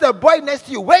 ask the boy next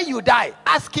to you. When you die,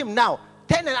 ask him now.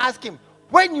 Turn and ask him.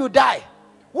 When you die,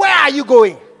 where are you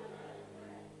going?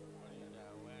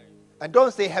 And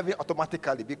don't say heaven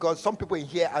automatically, because some people in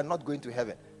here are not going to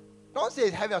heaven. Don't say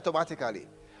heaven automatically.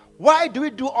 Why do we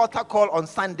do altar call on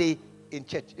Sunday in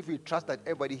church if we trust that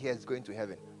everybody here is going to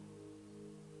heaven?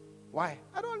 Why?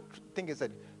 I don't think it's a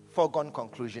foregone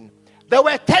conclusion. There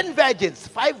were 10 virgins.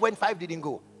 5 went, 5 didn't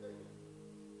go.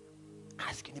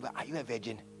 Ask your neighbor, are you a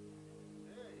virgin?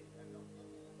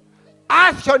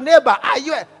 Ask your neighbor, are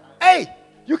you a... Hey,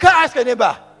 you can't ask your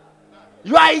neighbor.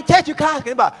 You are in church, you can't ask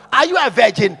your neighbor, are you a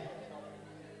virgin?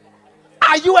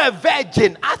 Are you a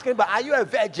virgin? Ask your neighbor, are you a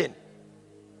virgin?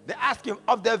 They asked him,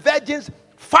 of the virgins,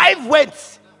 5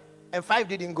 went and 5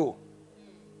 didn't go.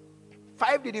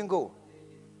 5 didn't go.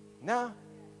 No.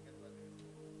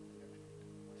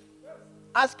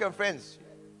 Ask your friends.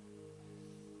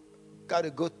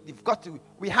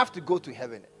 We have to go to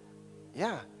heaven.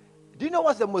 Yeah. Do you know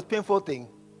what's the most painful thing?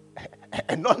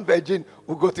 A non-virgin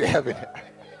will go to heaven.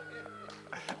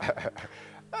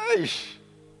 Aish.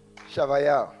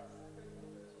 Shavaya.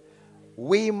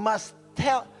 We must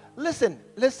tell. Listen.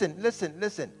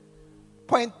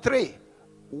 Point 3.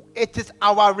 It is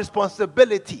our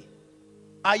responsibility.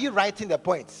 Are you writing the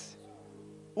points?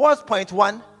 What's point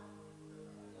 1?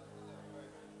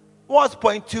 What's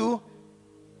point 2?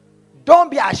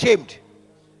 Don't be ashamed.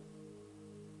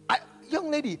 Young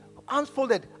lady, arms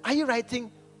folded. Are you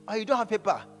writing? Or you don't have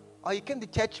paper? Or you came to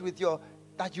church with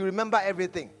that you remember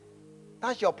everything?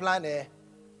 That's your plan, eh?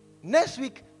 Next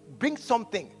week, bring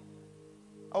something.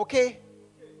 Okay?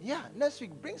 Yeah, next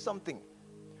week, bring something.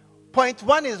 Point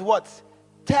 1 is what?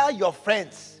 Tell your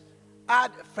friends.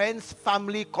 Add friends,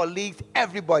 family, colleagues,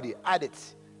 everybody. Add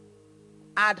it.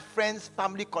 Add friends,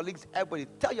 family, colleagues, everybody.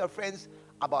 Tell your friends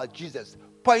about Jesus.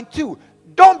 Point 2,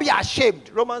 don't be ashamed.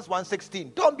 Romans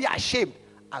 1:16. Don't be ashamed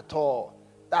at all.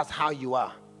 That's how you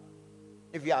are.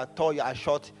 If you are tall, you are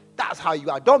short. That's how you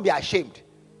are. Don't be ashamed.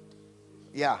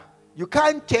 Yeah. You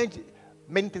can't change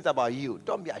many things about you.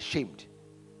 Don't be ashamed.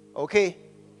 Okay?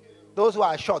 Those who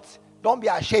are short, don't be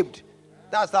ashamed.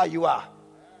 That's how you are.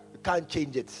 You can't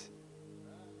change it.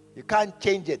 You can't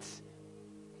change it.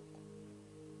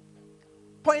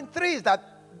 Point 3 is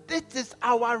that this is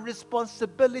our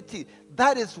responsibility.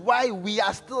 That is why we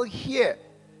are still here.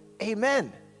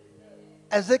 Amen.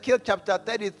 Ezekiel chapter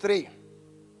 33.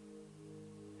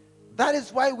 That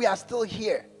is why we are still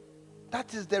here.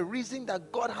 That is the reason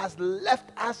that God has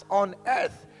left us on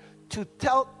earth, to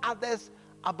tell others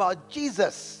about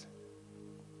Jesus.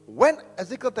 When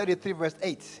Ezekiel 33 verse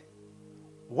 8.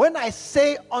 When I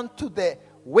say unto the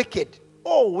wicked,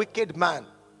 O wicked man,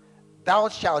 thou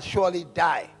shalt surely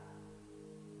die.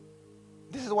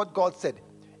 This is what God said.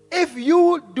 If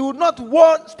you do not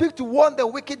speak to warn the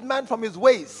wicked man from his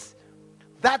ways,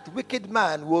 that wicked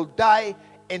man will die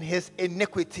in his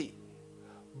iniquity.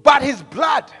 But his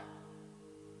blood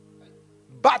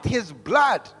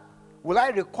will I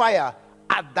require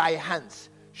at thy hands.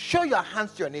 Show your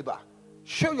hands to your neighbor.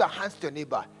 Show your hands to your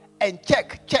neighbor. And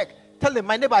check. Tell him,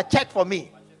 my neighbor, check for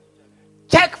me.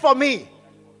 Check for me.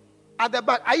 At the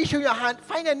back, are you showing your hand?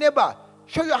 Find a neighbor.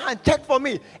 Show your hand. Check for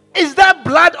me. Is there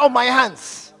blood on my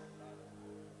hands?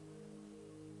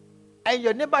 And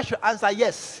your neighbor should answer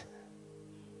yes.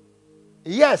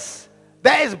 Yes,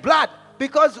 there is blood.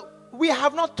 Because we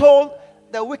have not told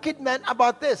the wicked man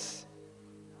about this.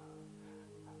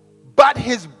 But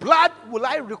his blood will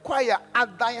I require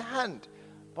at thy hand.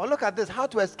 But look at this, how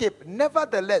to escape.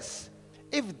 Nevertheless,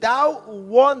 if thou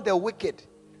warn the wicked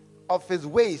of his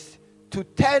ways to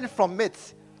turn from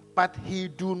it, but he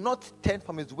do not turn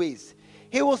from his ways,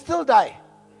 he will still die.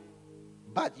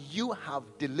 But you have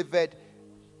delivered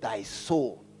thy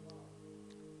soul.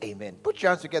 Amen. Put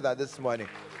your hands together this morning.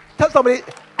 Tell somebody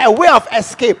a way of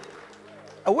escape.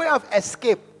 A way of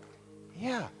escape.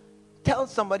 Yeah. Tell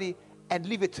somebody and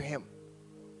leave it to him.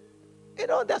 You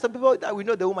know, there are some people that we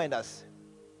know they won't mind us.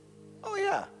 Oh,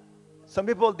 yeah. Some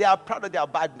people, they are proud of their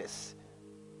badness.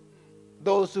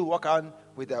 Those who walk on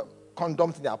with the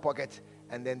condoms in their pocket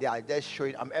and then they are just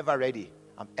showing, I'm ever ready.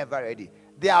 I'm ever ready.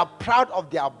 They are proud of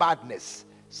their badness.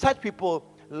 Such people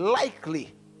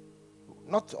likely,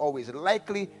 not always,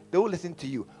 likely, they will listen to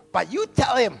you. But you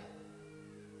tell him.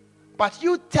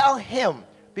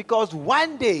 Because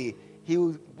one day he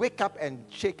will wake up and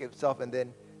shake himself and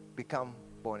then become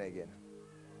born again.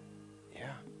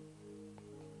 Yeah.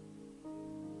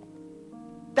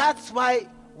 That's why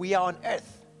we are on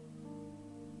earth.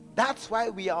 That's why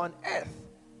we are on earth.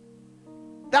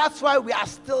 That's why we are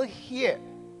still here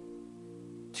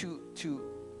to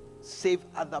save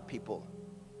other people.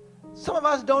 Some of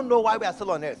us don't know why we are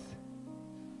still on earth.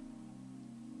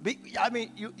 I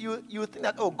mean, you think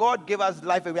that, oh, God gave us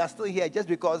life and we are still here just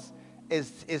because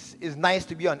it's nice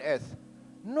to be on earth.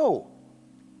 No.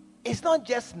 It's not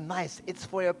just nice. It's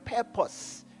for a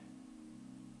purpose.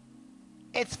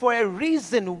 It's for a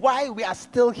reason why we are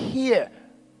still here.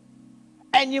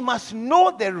 And you must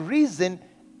know the reason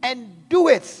and do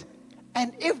it.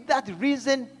 And if that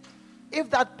reason, if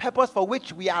that purpose for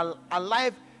which we are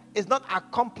alive is not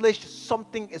accomplished,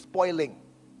 something is spoiling.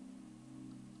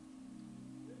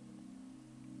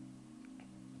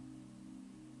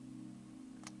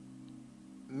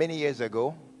 Many years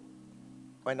ago,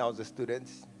 when I was a student,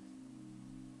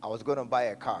 I was going to buy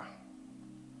a car.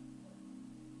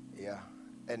 Yeah,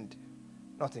 and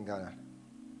not in Ghana.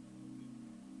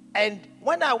 And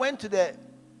when I went to the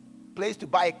place to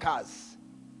buy cars,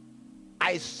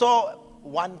 I saw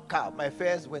one car, my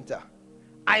first winter.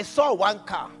 I saw one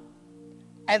car,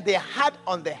 and they had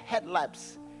on the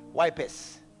headlamps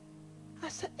wipers. I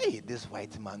said, hey, this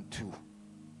white man too.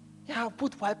 Yeah,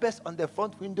 put wipers on the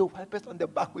front window, wipers on the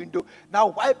back window. Now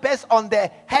wipers on the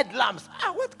headlamps.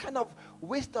 What kind of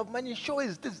waste of money show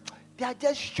is this? They are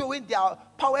just showing their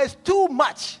powers too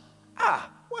much.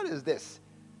 What is this?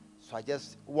 So I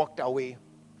just walked away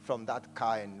from that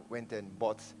car and went and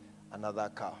bought another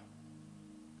car.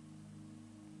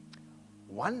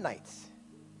 One night,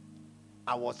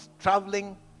 I was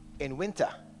traveling in winter.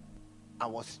 I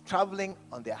was traveling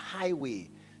on the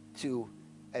highway to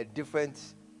a different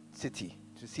city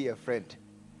to see a friend.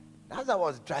 As I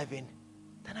was driving,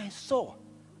 then I saw,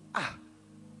 I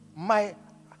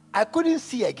couldn't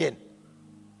see again.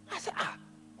 I said,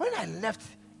 when I left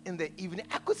in the evening,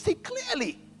 I could see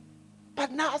clearly.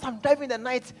 But now as I'm driving the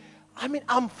night,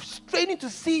 I'm straining to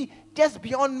see just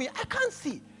beyond me. I can't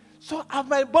see. So have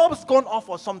my bulbs gone off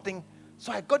or something?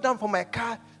 So I got down from my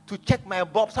car to check my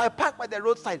bulbs. So I parked by the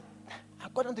roadside. I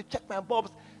got down to check my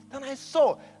bulbs. Then I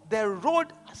saw the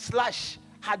road slash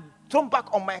had thrown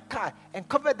back on my car and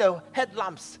covered the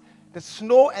headlamps. The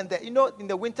snow and in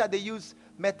the winter they use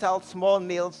metal small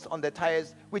nails on the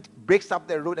tires, which breaks up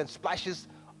the road and splashes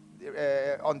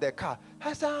on the car.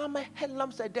 I said, my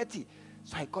headlamps are dirty.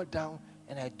 So I got down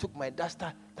and I took my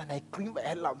duster, then I cleaned my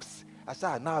headlamps. I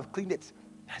said, now I've cleaned it.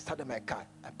 I started my car.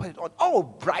 I put it on. Oh,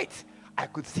 bright. I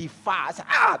could see far. I said,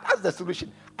 that's the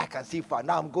solution. I can see far.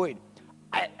 Now I'm going.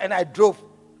 And I drove.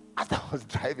 As I was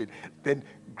driving, then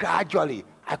gradually,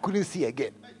 I couldn't see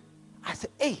again. I said,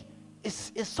 hey,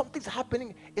 is something's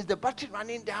happening? Is the battery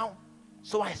running down?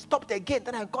 So I stopped again.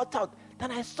 Then I got out.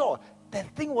 Then I saw the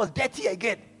thing was dirty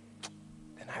again.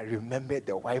 Then I remembered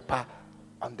the wiper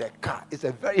on the car. It's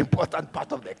a very important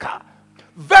part of the car.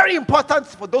 Very important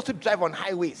for those who drive on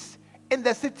highways. In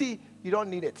the city, you don't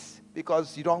need it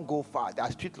because you don't go far. There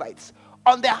are street lights.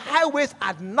 On the highways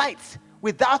at night,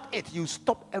 without it, you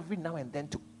stop every now and then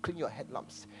to clean your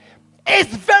headlamps.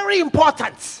 It's very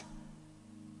important.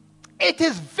 It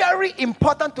is very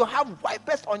important to have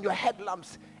wipers on your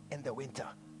headlamps in the winter.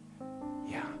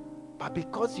 Yeah. But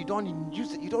because you don't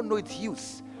use it, you don't know its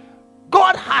use.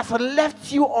 God has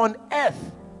left you on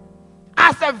earth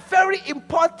as a very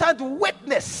important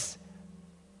witness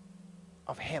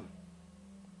of Him.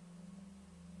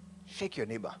 Shake your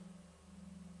neighbor.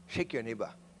 Shake your neighbor.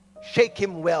 Shake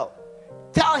him well.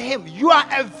 Tell him you are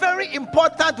a very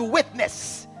important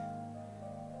witness.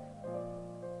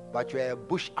 But you're a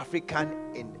bush African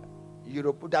in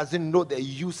Europe who doesn't know the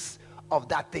use of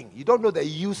that thing. You don't know the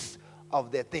use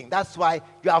of the thing. That's why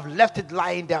you have left it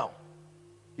lying down.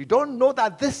 You don't know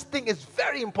that this thing is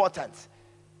very important.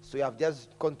 So you have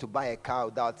just gone to buy a car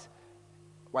without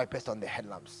wipers on the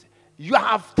headlamps. You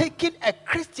have taken a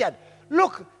Christian.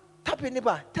 Look, tap your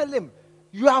neighbor. Tell him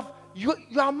you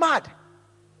are mad.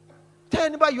 Tell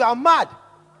your neighbor you are mad.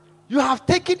 You have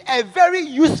taken a very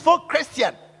useful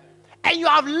Christian and you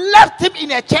have left him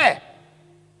in a chair.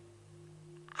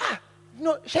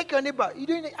 No, shake your neighbor. You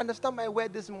didn't understand my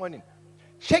word this morning.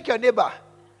 Shake your neighbor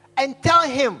and tell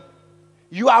him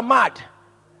you are mad.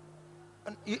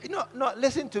 No,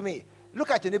 listen to me.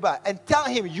 Look at your neighbor and tell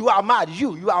him you are mad.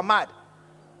 You are mad.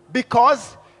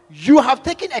 Because you have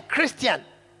taken a Christian,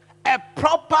 a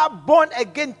proper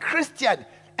born-again Christian,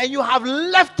 and you have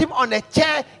left him on a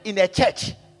chair in a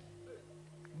church.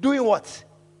 Doing what?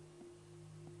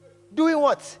 Doing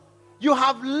what? You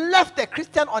have left a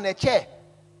Christian on a chair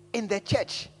in the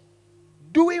church.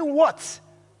 Doing what?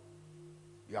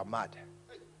 You are mad.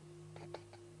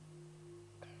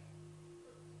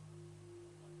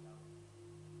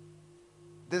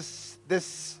 This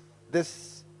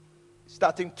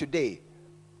starting today,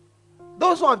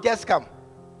 those who have just come,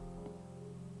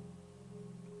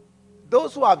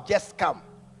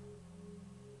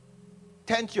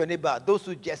 turn to your neighbor. Those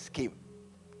who just came,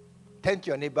 turn to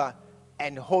your neighbor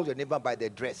and hold your neighbor by the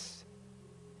dress.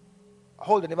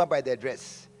 Hold your neighbor by the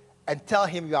dress and tell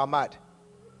him you are mad.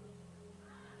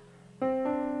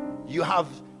 You have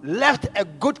left a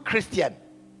good Christian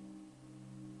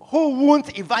who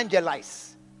won't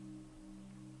evangelize.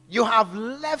 You have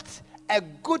left a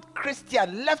good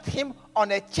Christian, left him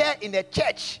on a chair in a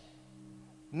church,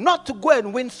 not to go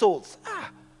and win souls.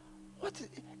 What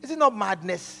is it not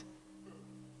madness?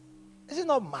 Is it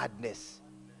not madness?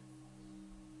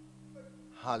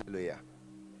 Hallelujah.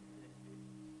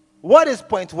 What is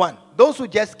point one? Those who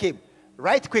just came,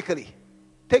 write quickly.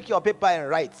 Take your paper and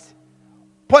write.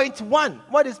 Point one.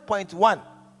 What is point one?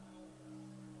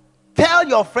 Tell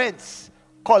your friends,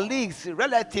 colleagues,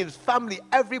 relatives, family,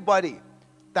 everybody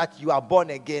that you are born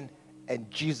again and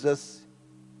Jesus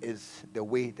is the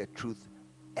way, the truth,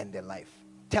 and the life.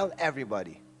 Tell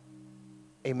everybody.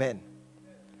 Amen.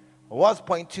 What's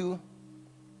point two?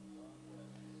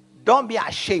 Don't be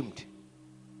ashamed.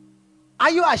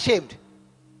 Are you ashamed?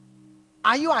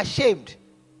 Are you ashamed?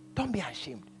 Don't be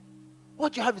ashamed.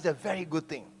 What you have is a very good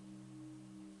thing.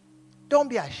 Don't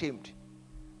be ashamed.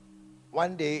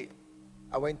 One day,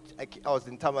 I was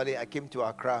in Tamale. I came to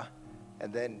Accra,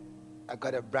 and then I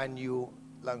got a brand new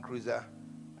Land Cruiser.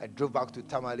 I drove back to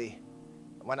Tamale.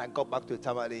 When I got back to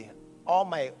Tamale, all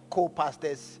my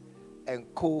co-pastors and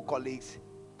co-colleagues,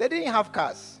 they didn't have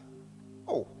cars.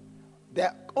 Oh,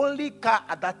 the only car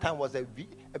at that time was a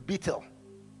Beetle,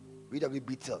 VW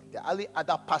Beetle. The only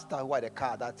other pastor who had a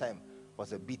car at that time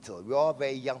was a Beetle. We were all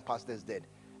very young pastors then,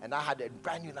 and I had a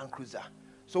brand new Land Cruiser.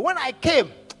 So when I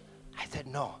came, I said,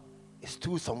 no, it's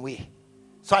too some way.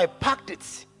 So I parked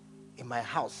it in my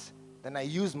house. Then I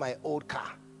used my old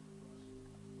car.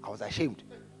 I was ashamed.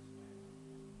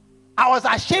 I was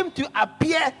ashamed to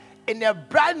appear in a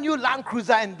brand new Land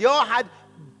Cruiser, and they all had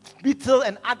Beetle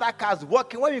and other cars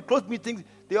working. When we closed meetings,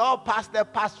 they all passed there,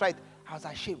 passed right. I was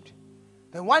ashamed.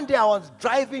 Then one day I was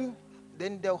driving,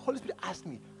 then the Holy Spirit asked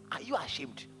me, are you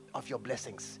ashamed of your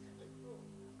blessings?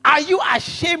 Are you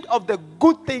ashamed of the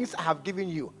good things I have given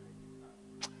you?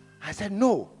 I said,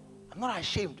 no, I'm not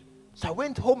ashamed. So I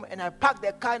went home and I parked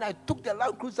the car and I took the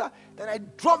Land Cruiser, then I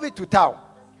drove it to town.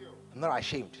 I'm not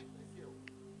ashamed.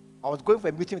 I was going for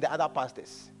a meeting with the other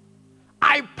pastors.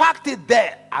 I parked it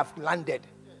there. I've landed.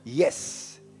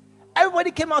 Yes. Everybody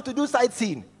came out to do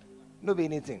sightseeing. No be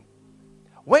anything.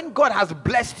 When God has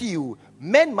blessed you,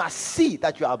 men must see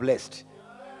that you are blessed.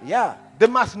 Yeah. They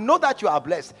must know that you are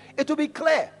blessed. It will be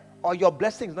clear, or your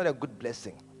blessing is not a good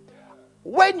blessing.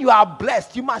 When you are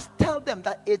blessed, you must tell them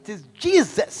that it is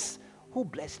Jesus who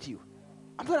blessed you.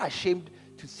 I'm not ashamed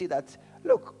to say that.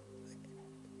 Look,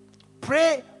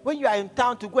 pray when you are in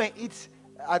town to go and eat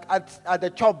at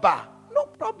the chop bar. No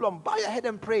problem. Bow your head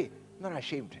and pray. I'm not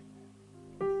ashamed.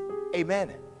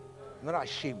 Amen. I'm not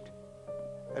ashamed.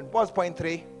 And what's point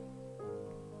three?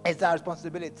 It's our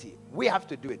responsibility. We have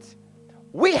to do it.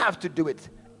 We have to do it.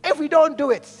 If we don't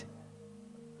do it,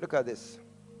 look at this.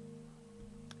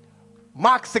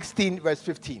 Mark 16, verse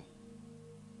 15.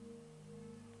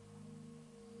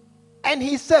 And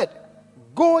he said,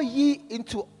 go ye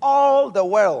into all the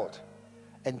world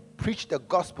and preach the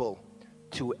gospel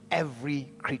to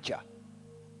every creature.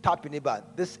 Tap your neighbor,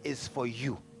 this is for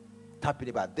you. Tap your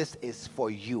neighbor, this is for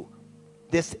you.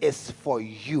 This is for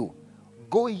you.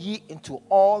 Go ye into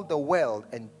all the world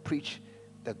and preach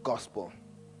the gospel.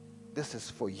 This is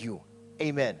for you.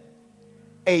 Amen.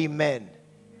 Amen.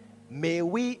 May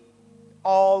we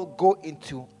all go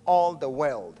into all the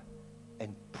world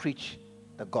and preach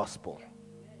the gospel.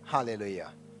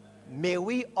 Hallelujah. May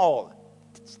we all,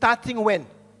 starting when?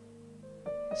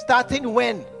 Starting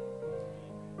when?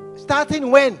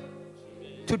 Starting when?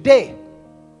 Today.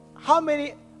 How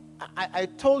many? I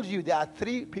told you there are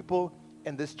 3 people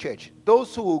in this church.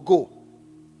 Those who will go,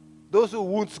 those who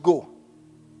won't go,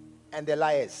 and the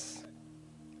liars.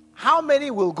 How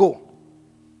many will go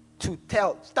to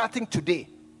tell, starting today?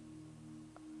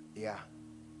 Yeah.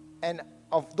 And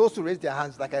of those who raised their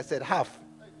hands, like I said, half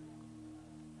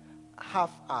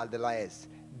are the liars.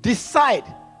 Decide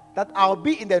that I'll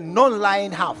be in the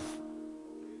non-lying half.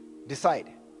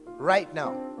 Decide right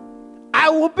now. I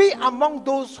will be among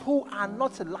those who are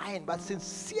not lying, but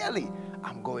sincerely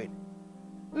I'm going.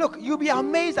 Look, you'll be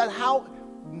amazed at how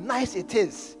nice it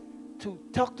is to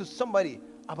talk to somebody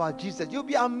about Jesus. You'll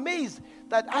be amazed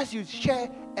that as you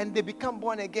share and they become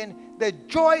born again, the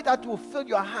joy that will fill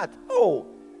your heart, oh,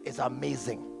 it's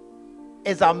amazing.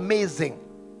 It's amazing.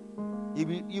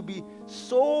 You'll be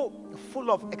so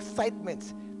full of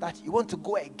excitement that you want to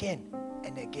go again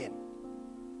and again.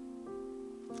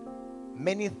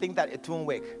 Many think that it won't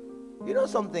work. You know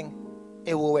something?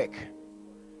 It will work.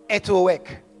 It will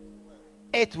work.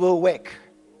 It will work.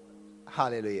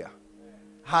 Hallelujah.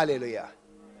 Hallelujah.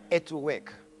 It will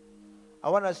work. I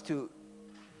want us to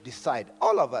decide,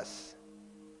 all of us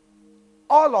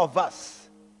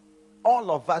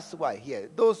who are here,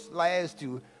 those liars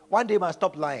too, one day you must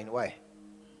stop lying. Why?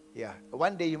 Yeah.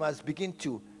 One day you must begin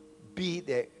to be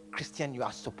the Christian you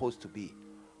are supposed to be.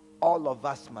 All of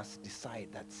us must decide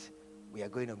that we are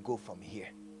going to go from here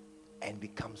and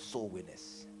become soul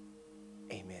winners.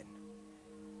 Amen.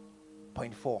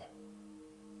 Point 4.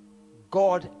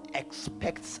 God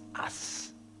expects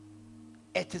us.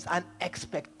 It is an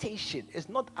expectation. It's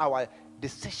not our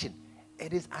decision.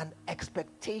 It is an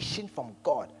expectation from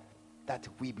God that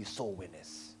we be soul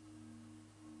winners.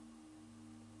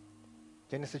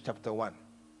 Genesis chapter 1.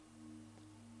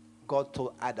 God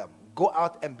told Adam, go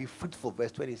out and be fruitful.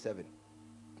 Verse 27.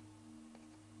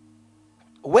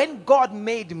 When God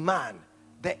made man,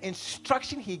 the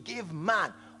instruction he gave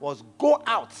man was go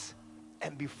out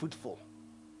and be fruitful.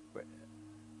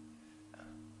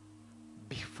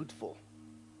 Be fruitful.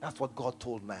 That's what God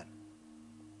told man.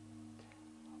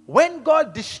 When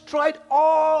God destroyed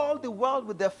all the world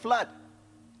with the flood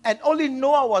and only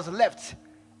Noah was left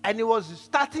and he was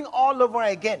starting all over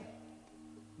again,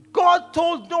 God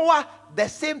told Noah the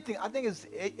same thing. I think it's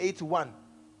 8:1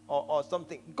 or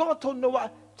something. God told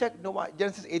Noah, check Noah,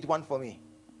 Genesis 8:1 for me.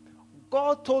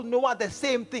 God told Noah the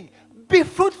same thing. Be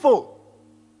fruitful.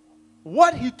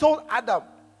 What he told Adam,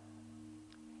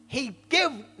 he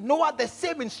gave Noah the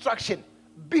same instruction.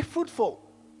 Be fruitful.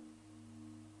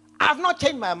 I've not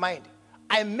changed my mind.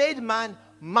 I made man,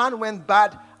 man went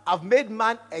bad. I've made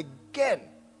man again.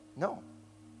 No.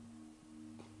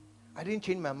 I didn't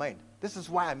change my mind. This is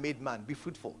why I made man. Be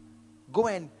fruitful. Go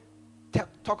and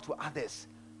talk to others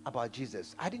about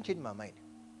Jesus. I didn't change my mind.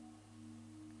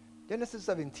 Genesis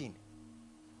 17.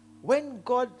 When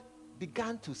God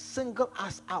began to single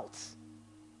us out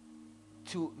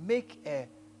to make a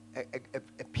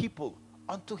people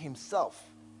unto himself,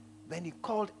 when he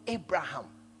called Abraham,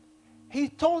 he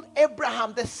told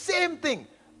Abraham the same thing.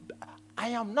 I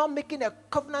am now making a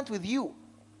covenant with you.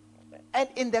 And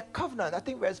in the covenant, I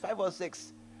think verse 5 or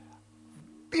 6,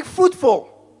 be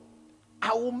fruitful.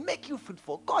 I will make you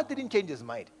fruitful. God didn't change his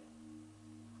mind.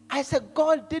 I said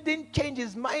God didn't change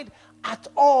his mind at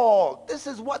all. This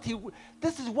is what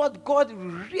God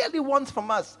really wants from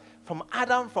us. From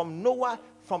Adam, from Noah,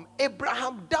 from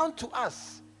Abraham, down to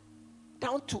us.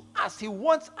 Down to us. He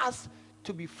wants us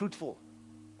to be fruitful.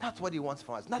 That's what he wants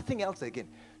from us. Nothing else again.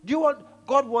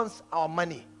 God wants our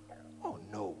money? Oh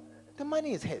no. The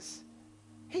money is his.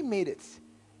 He made it.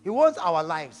 He wants our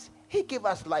lives. He gave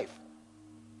us life.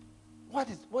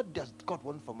 What does God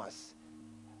want from us?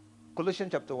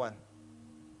 Colossians chapter 1.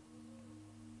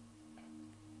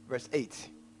 Verse 8.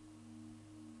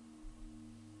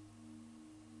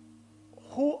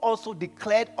 who also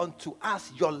declared unto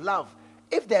us your love.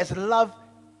 If there's love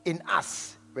in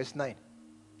us, verse 9,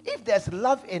 if there's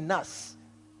love in us,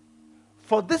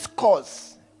 for this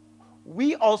cause,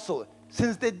 we also,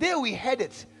 since the day we heard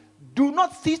it, do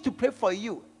not cease to pray for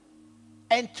you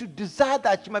and to desire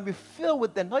that you might be filled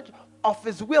with the knowledge of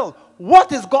his will.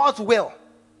 What is God's will?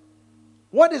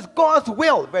 What is God's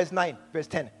will? Verse 9, verse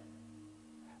 10.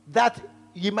 That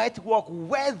ye might walk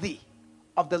worthy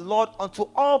of the Lord unto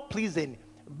all pleasing,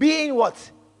 being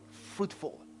what?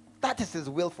 Fruitful. That is his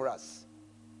will for us.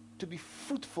 To be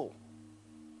fruitful.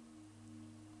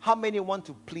 How many want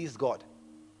to please God?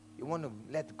 You want to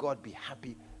let God be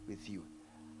happy with you.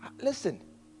 Listen.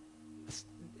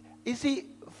 You see,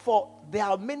 there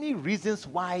are many reasons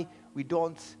why we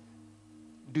don't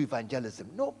do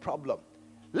evangelism. No problem.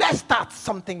 Let's start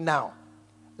something now.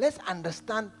 Let's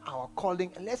understand our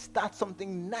calling and let's start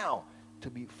something now to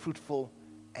be fruitful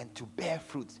and to bear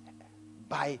fruit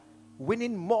by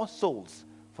winning more souls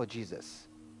for Jesus.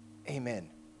 Amen.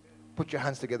 Put your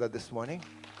hands together this morning.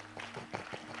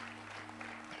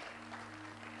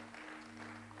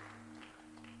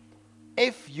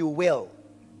 If you will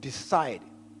decide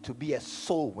to be a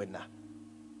soul winner,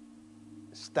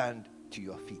 stand to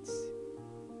your feet.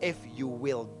 If you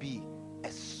will be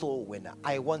a soul winner,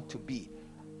 I want to be.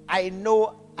 I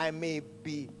know I may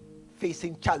be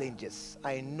facing challenges.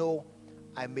 I know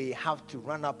I may have to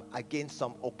run up against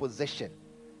some opposition.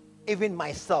 Even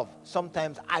myself,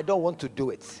 sometimes I don't want to do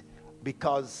it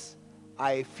because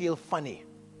I feel funny.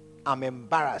 I'm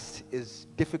embarrassed. It's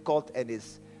difficult and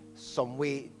it's some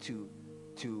way to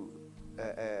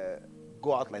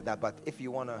go out like that. But if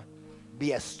you want to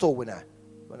be a soul winner,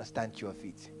 you want to stand to your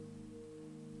feet.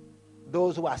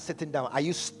 Those who are sitting down, are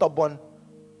you stubborn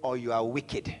or you are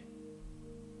wicked?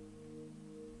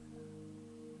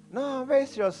 No, I'm very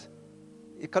serious.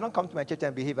 You cannot come to my church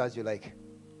and behave as you like.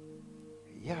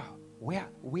 Yeah,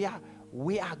 we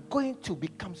are going to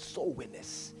become soul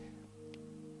winners.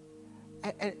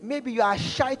 And maybe you are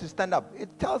shy to stand up.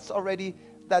 It tells already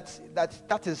that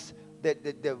is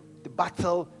the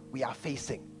battle we are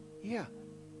facing. Yeah.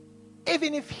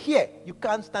 Even if here you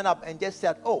can't stand up and just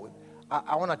say, oh,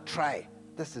 I want to try.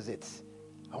 This is it.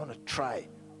 I want to try.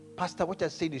 Pastor, what you're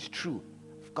saying is true.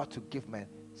 I've got to give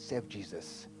myself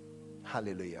Jesus.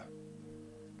 Hallelujah.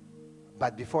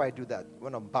 But before I do that, I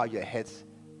want to bow your heads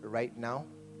right now.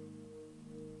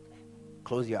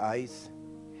 Close your eyes.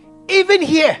 Even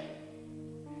here,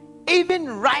 even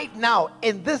right now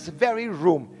in this very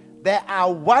room, there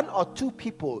are one or two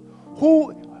people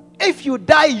who, if you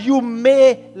die, you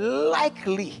may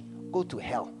likely go to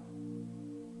hell.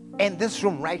 In this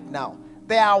room right now,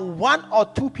 there are one or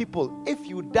two people, if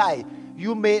you die,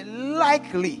 you may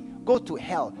likely go to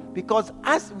hell. Because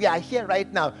as we are here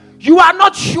right now, you are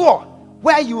not sure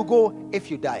where you will go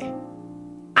if you die.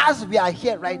 As we are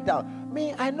here right now,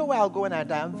 I know where I'll go when I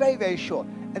die. I'm very, very sure.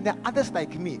 And there are others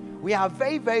like me. We are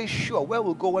very, very sure where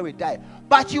we'll go when we die.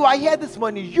 But you are here this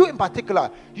morning, you in particular,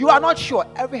 you are not sure.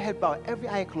 Every head bowed, every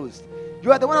eye closed.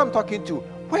 You are the one I'm talking to.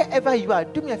 Wherever you are,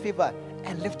 do me a favor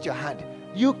and lift your hand.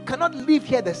 You cannot leave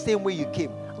here the same way you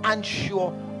came,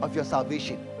 unsure of your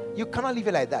salvation. You cannot leave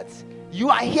it like that. You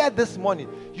are here this morning.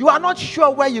 You are not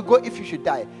sure where you go if you should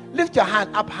die. Lift your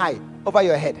hand up high over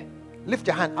your head. Lift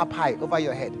your hand up high over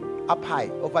your head. Up high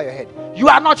over your head. You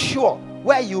are not sure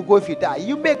where you go if you die.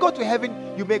 You may go to heaven,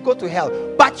 you may go to hell,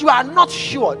 but you are not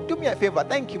sure. Do me a favor.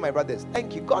 Thank you, my brothers.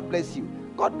 Thank you. God bless you.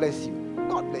 God bless you.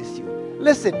 God bless you.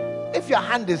 Listen, if your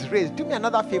hand is raised, do me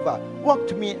another favor. Walk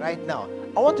to me right now.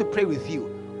 I want to pray with you.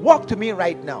 Walk to me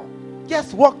right now.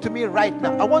 Just walk to me right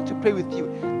now. I want to pray with you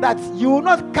that you will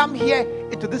not come here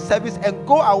into this service and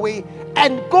go away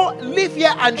and go live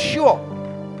here unsure.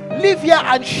 Live here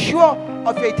unsure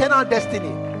of your eternal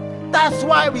destiny. That's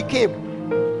why we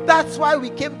came. That's why we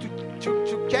came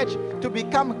to church, to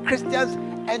become Christians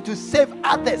and to save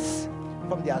others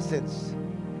from their sins.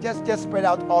 Just spread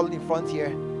out all in front here.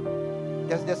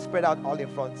 Just spread out all in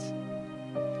front.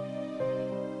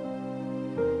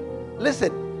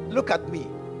 Listen, look at me.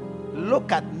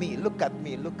 Look at me. Look at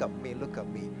me. Look at me. Look at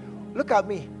me. Look at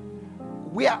me.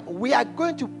 We are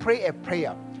going to pray a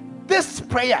prayer. This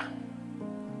prayer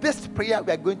we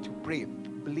are going to pray.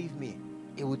 Believe me,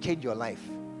 it will change your life.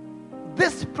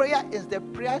 This prayer is the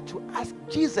prayer to ask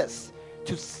Jesus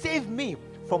to save me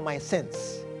from my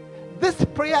sins. This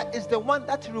prayer is the one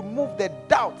that removes the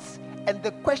doubts and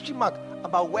the question mark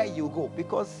about where you go.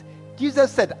 Because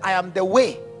Jesus said, I am the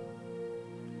way,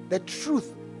 the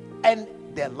truth, and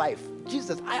the life.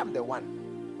 Jesus, I am the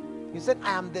one. He said,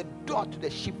 I am the door to the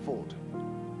sheepfold.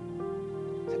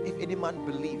 He said, if any man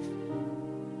believe,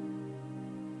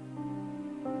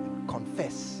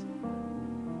 confess.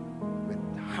 With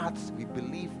hearts we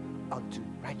believe unto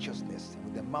righteousness, and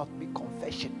with the mouth make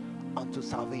confession unto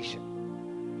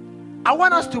salvation. I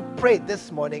want us to pray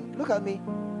this morning. Look at me.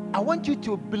 I want you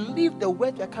to believe the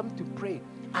words we are coming to pray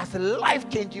as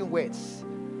life-changing words.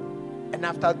 And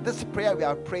after this prayer we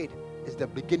have prayed is the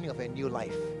beginning of a new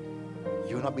life.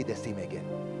 You will not be the same again.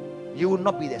 You will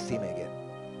not be the same again.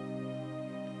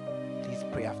 Please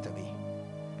pray after me.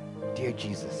 Dear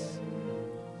Jesus,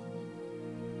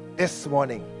 this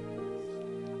morning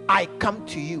I come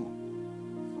to you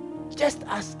just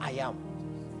as I am.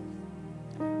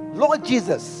 Lord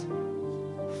Jesus,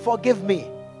 forgive me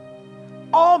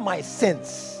all my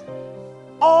sins,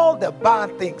 all the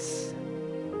bad things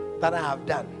that I have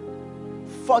done.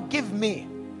 Forgive me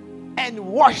and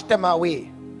wash them away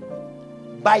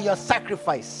by your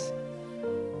sacrifice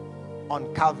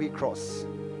on Calvary Cross.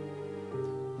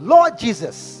 Lord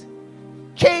Jesus,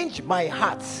 change my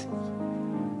heart.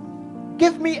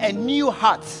 Give me a new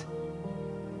heart,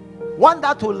 one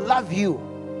that will love you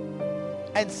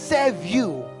and serve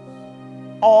you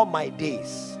all my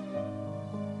days.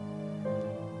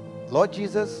 Lord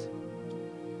Jesus,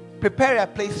 prepare a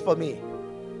place for me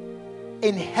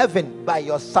in heaven by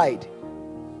your side,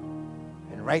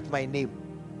 and write my name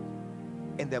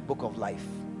in the book of life.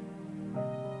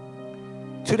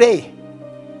 Today,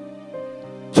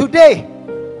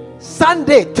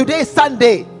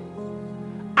 Sunday,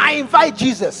 I invite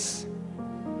Jesus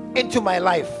into my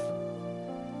life.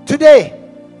 Today,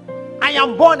 I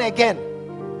am born again,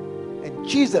 and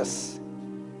Jesus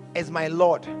is my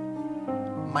Lord,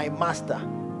 my Master,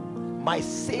 my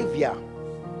Savior,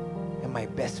 and my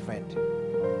best friend.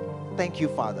 Thank you,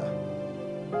 Father,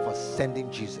 for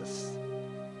sending Jesus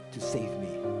to save me.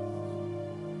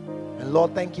 And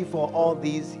Lord, thank you for all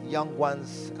these young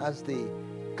ones as they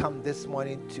come this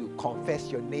morning to confess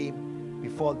your name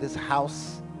before this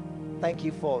house. Thank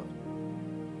you for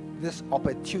this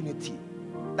opportunity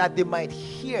that they might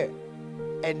hear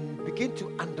and begin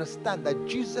to understand that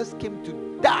Jesus came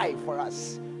to die for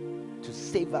us, to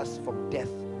save us from death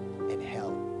and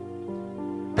hell.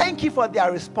 Thank you for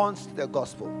their response to the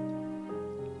gospel.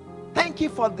 Thank you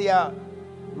for their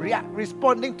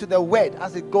responding to the word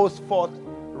as it goes forth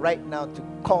right now to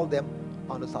call them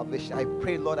unto salvation. I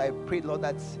pray, Lord,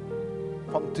 that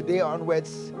from today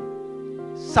onwards,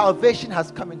 salvation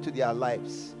has come into their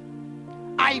lives.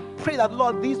 I pray that,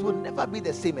 Lord, these will never be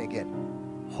the same again.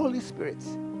 Holy Spirit,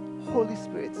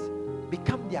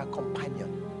 become their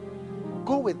companion.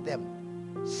 Go with them,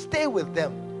 stay with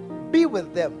them, be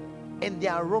with them in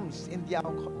their rooms, in their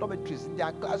dormitories, in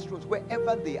their classrooms,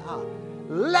 wherever they are.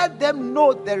 Let them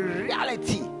know the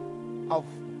reality of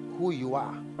who you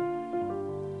are.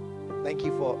 Thank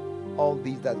you for all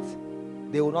these, that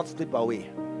they will not slip away.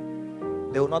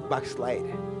 They will not backslide.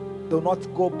 They will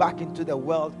not go back into the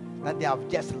world that they have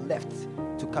just left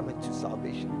to come into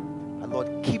salvation. And Lord,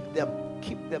 keep them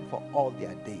for all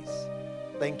their days.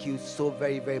 Thank you so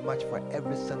very, very much for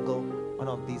every single one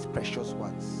of these precious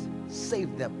ones.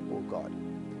 Save them, oh God.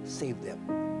 Save them.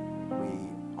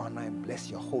 We honor and bless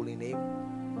your holy name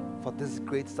for this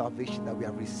great salvation that we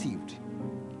have received.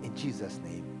 In Jesus'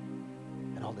 name.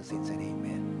 And all the saints said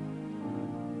amen.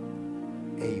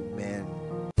 Amen.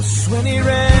 When he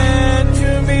ran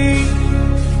to me,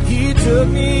 he took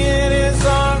me in his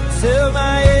arms, held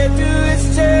my head to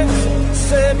his chest,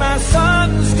 said, my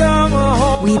son's come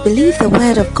home. We believe the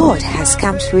word of God has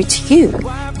come through to you.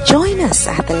 Join us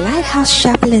at the Lighthouse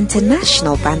Chapel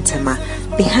International, Bantama,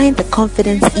 behind the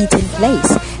Confidence Eating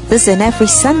Place. This is every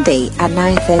Sunday at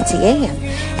 9:30 a.m.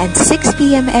 and 6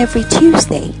 p.m. every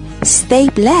Tuesday. Stay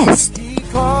blessed. He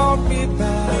called me back.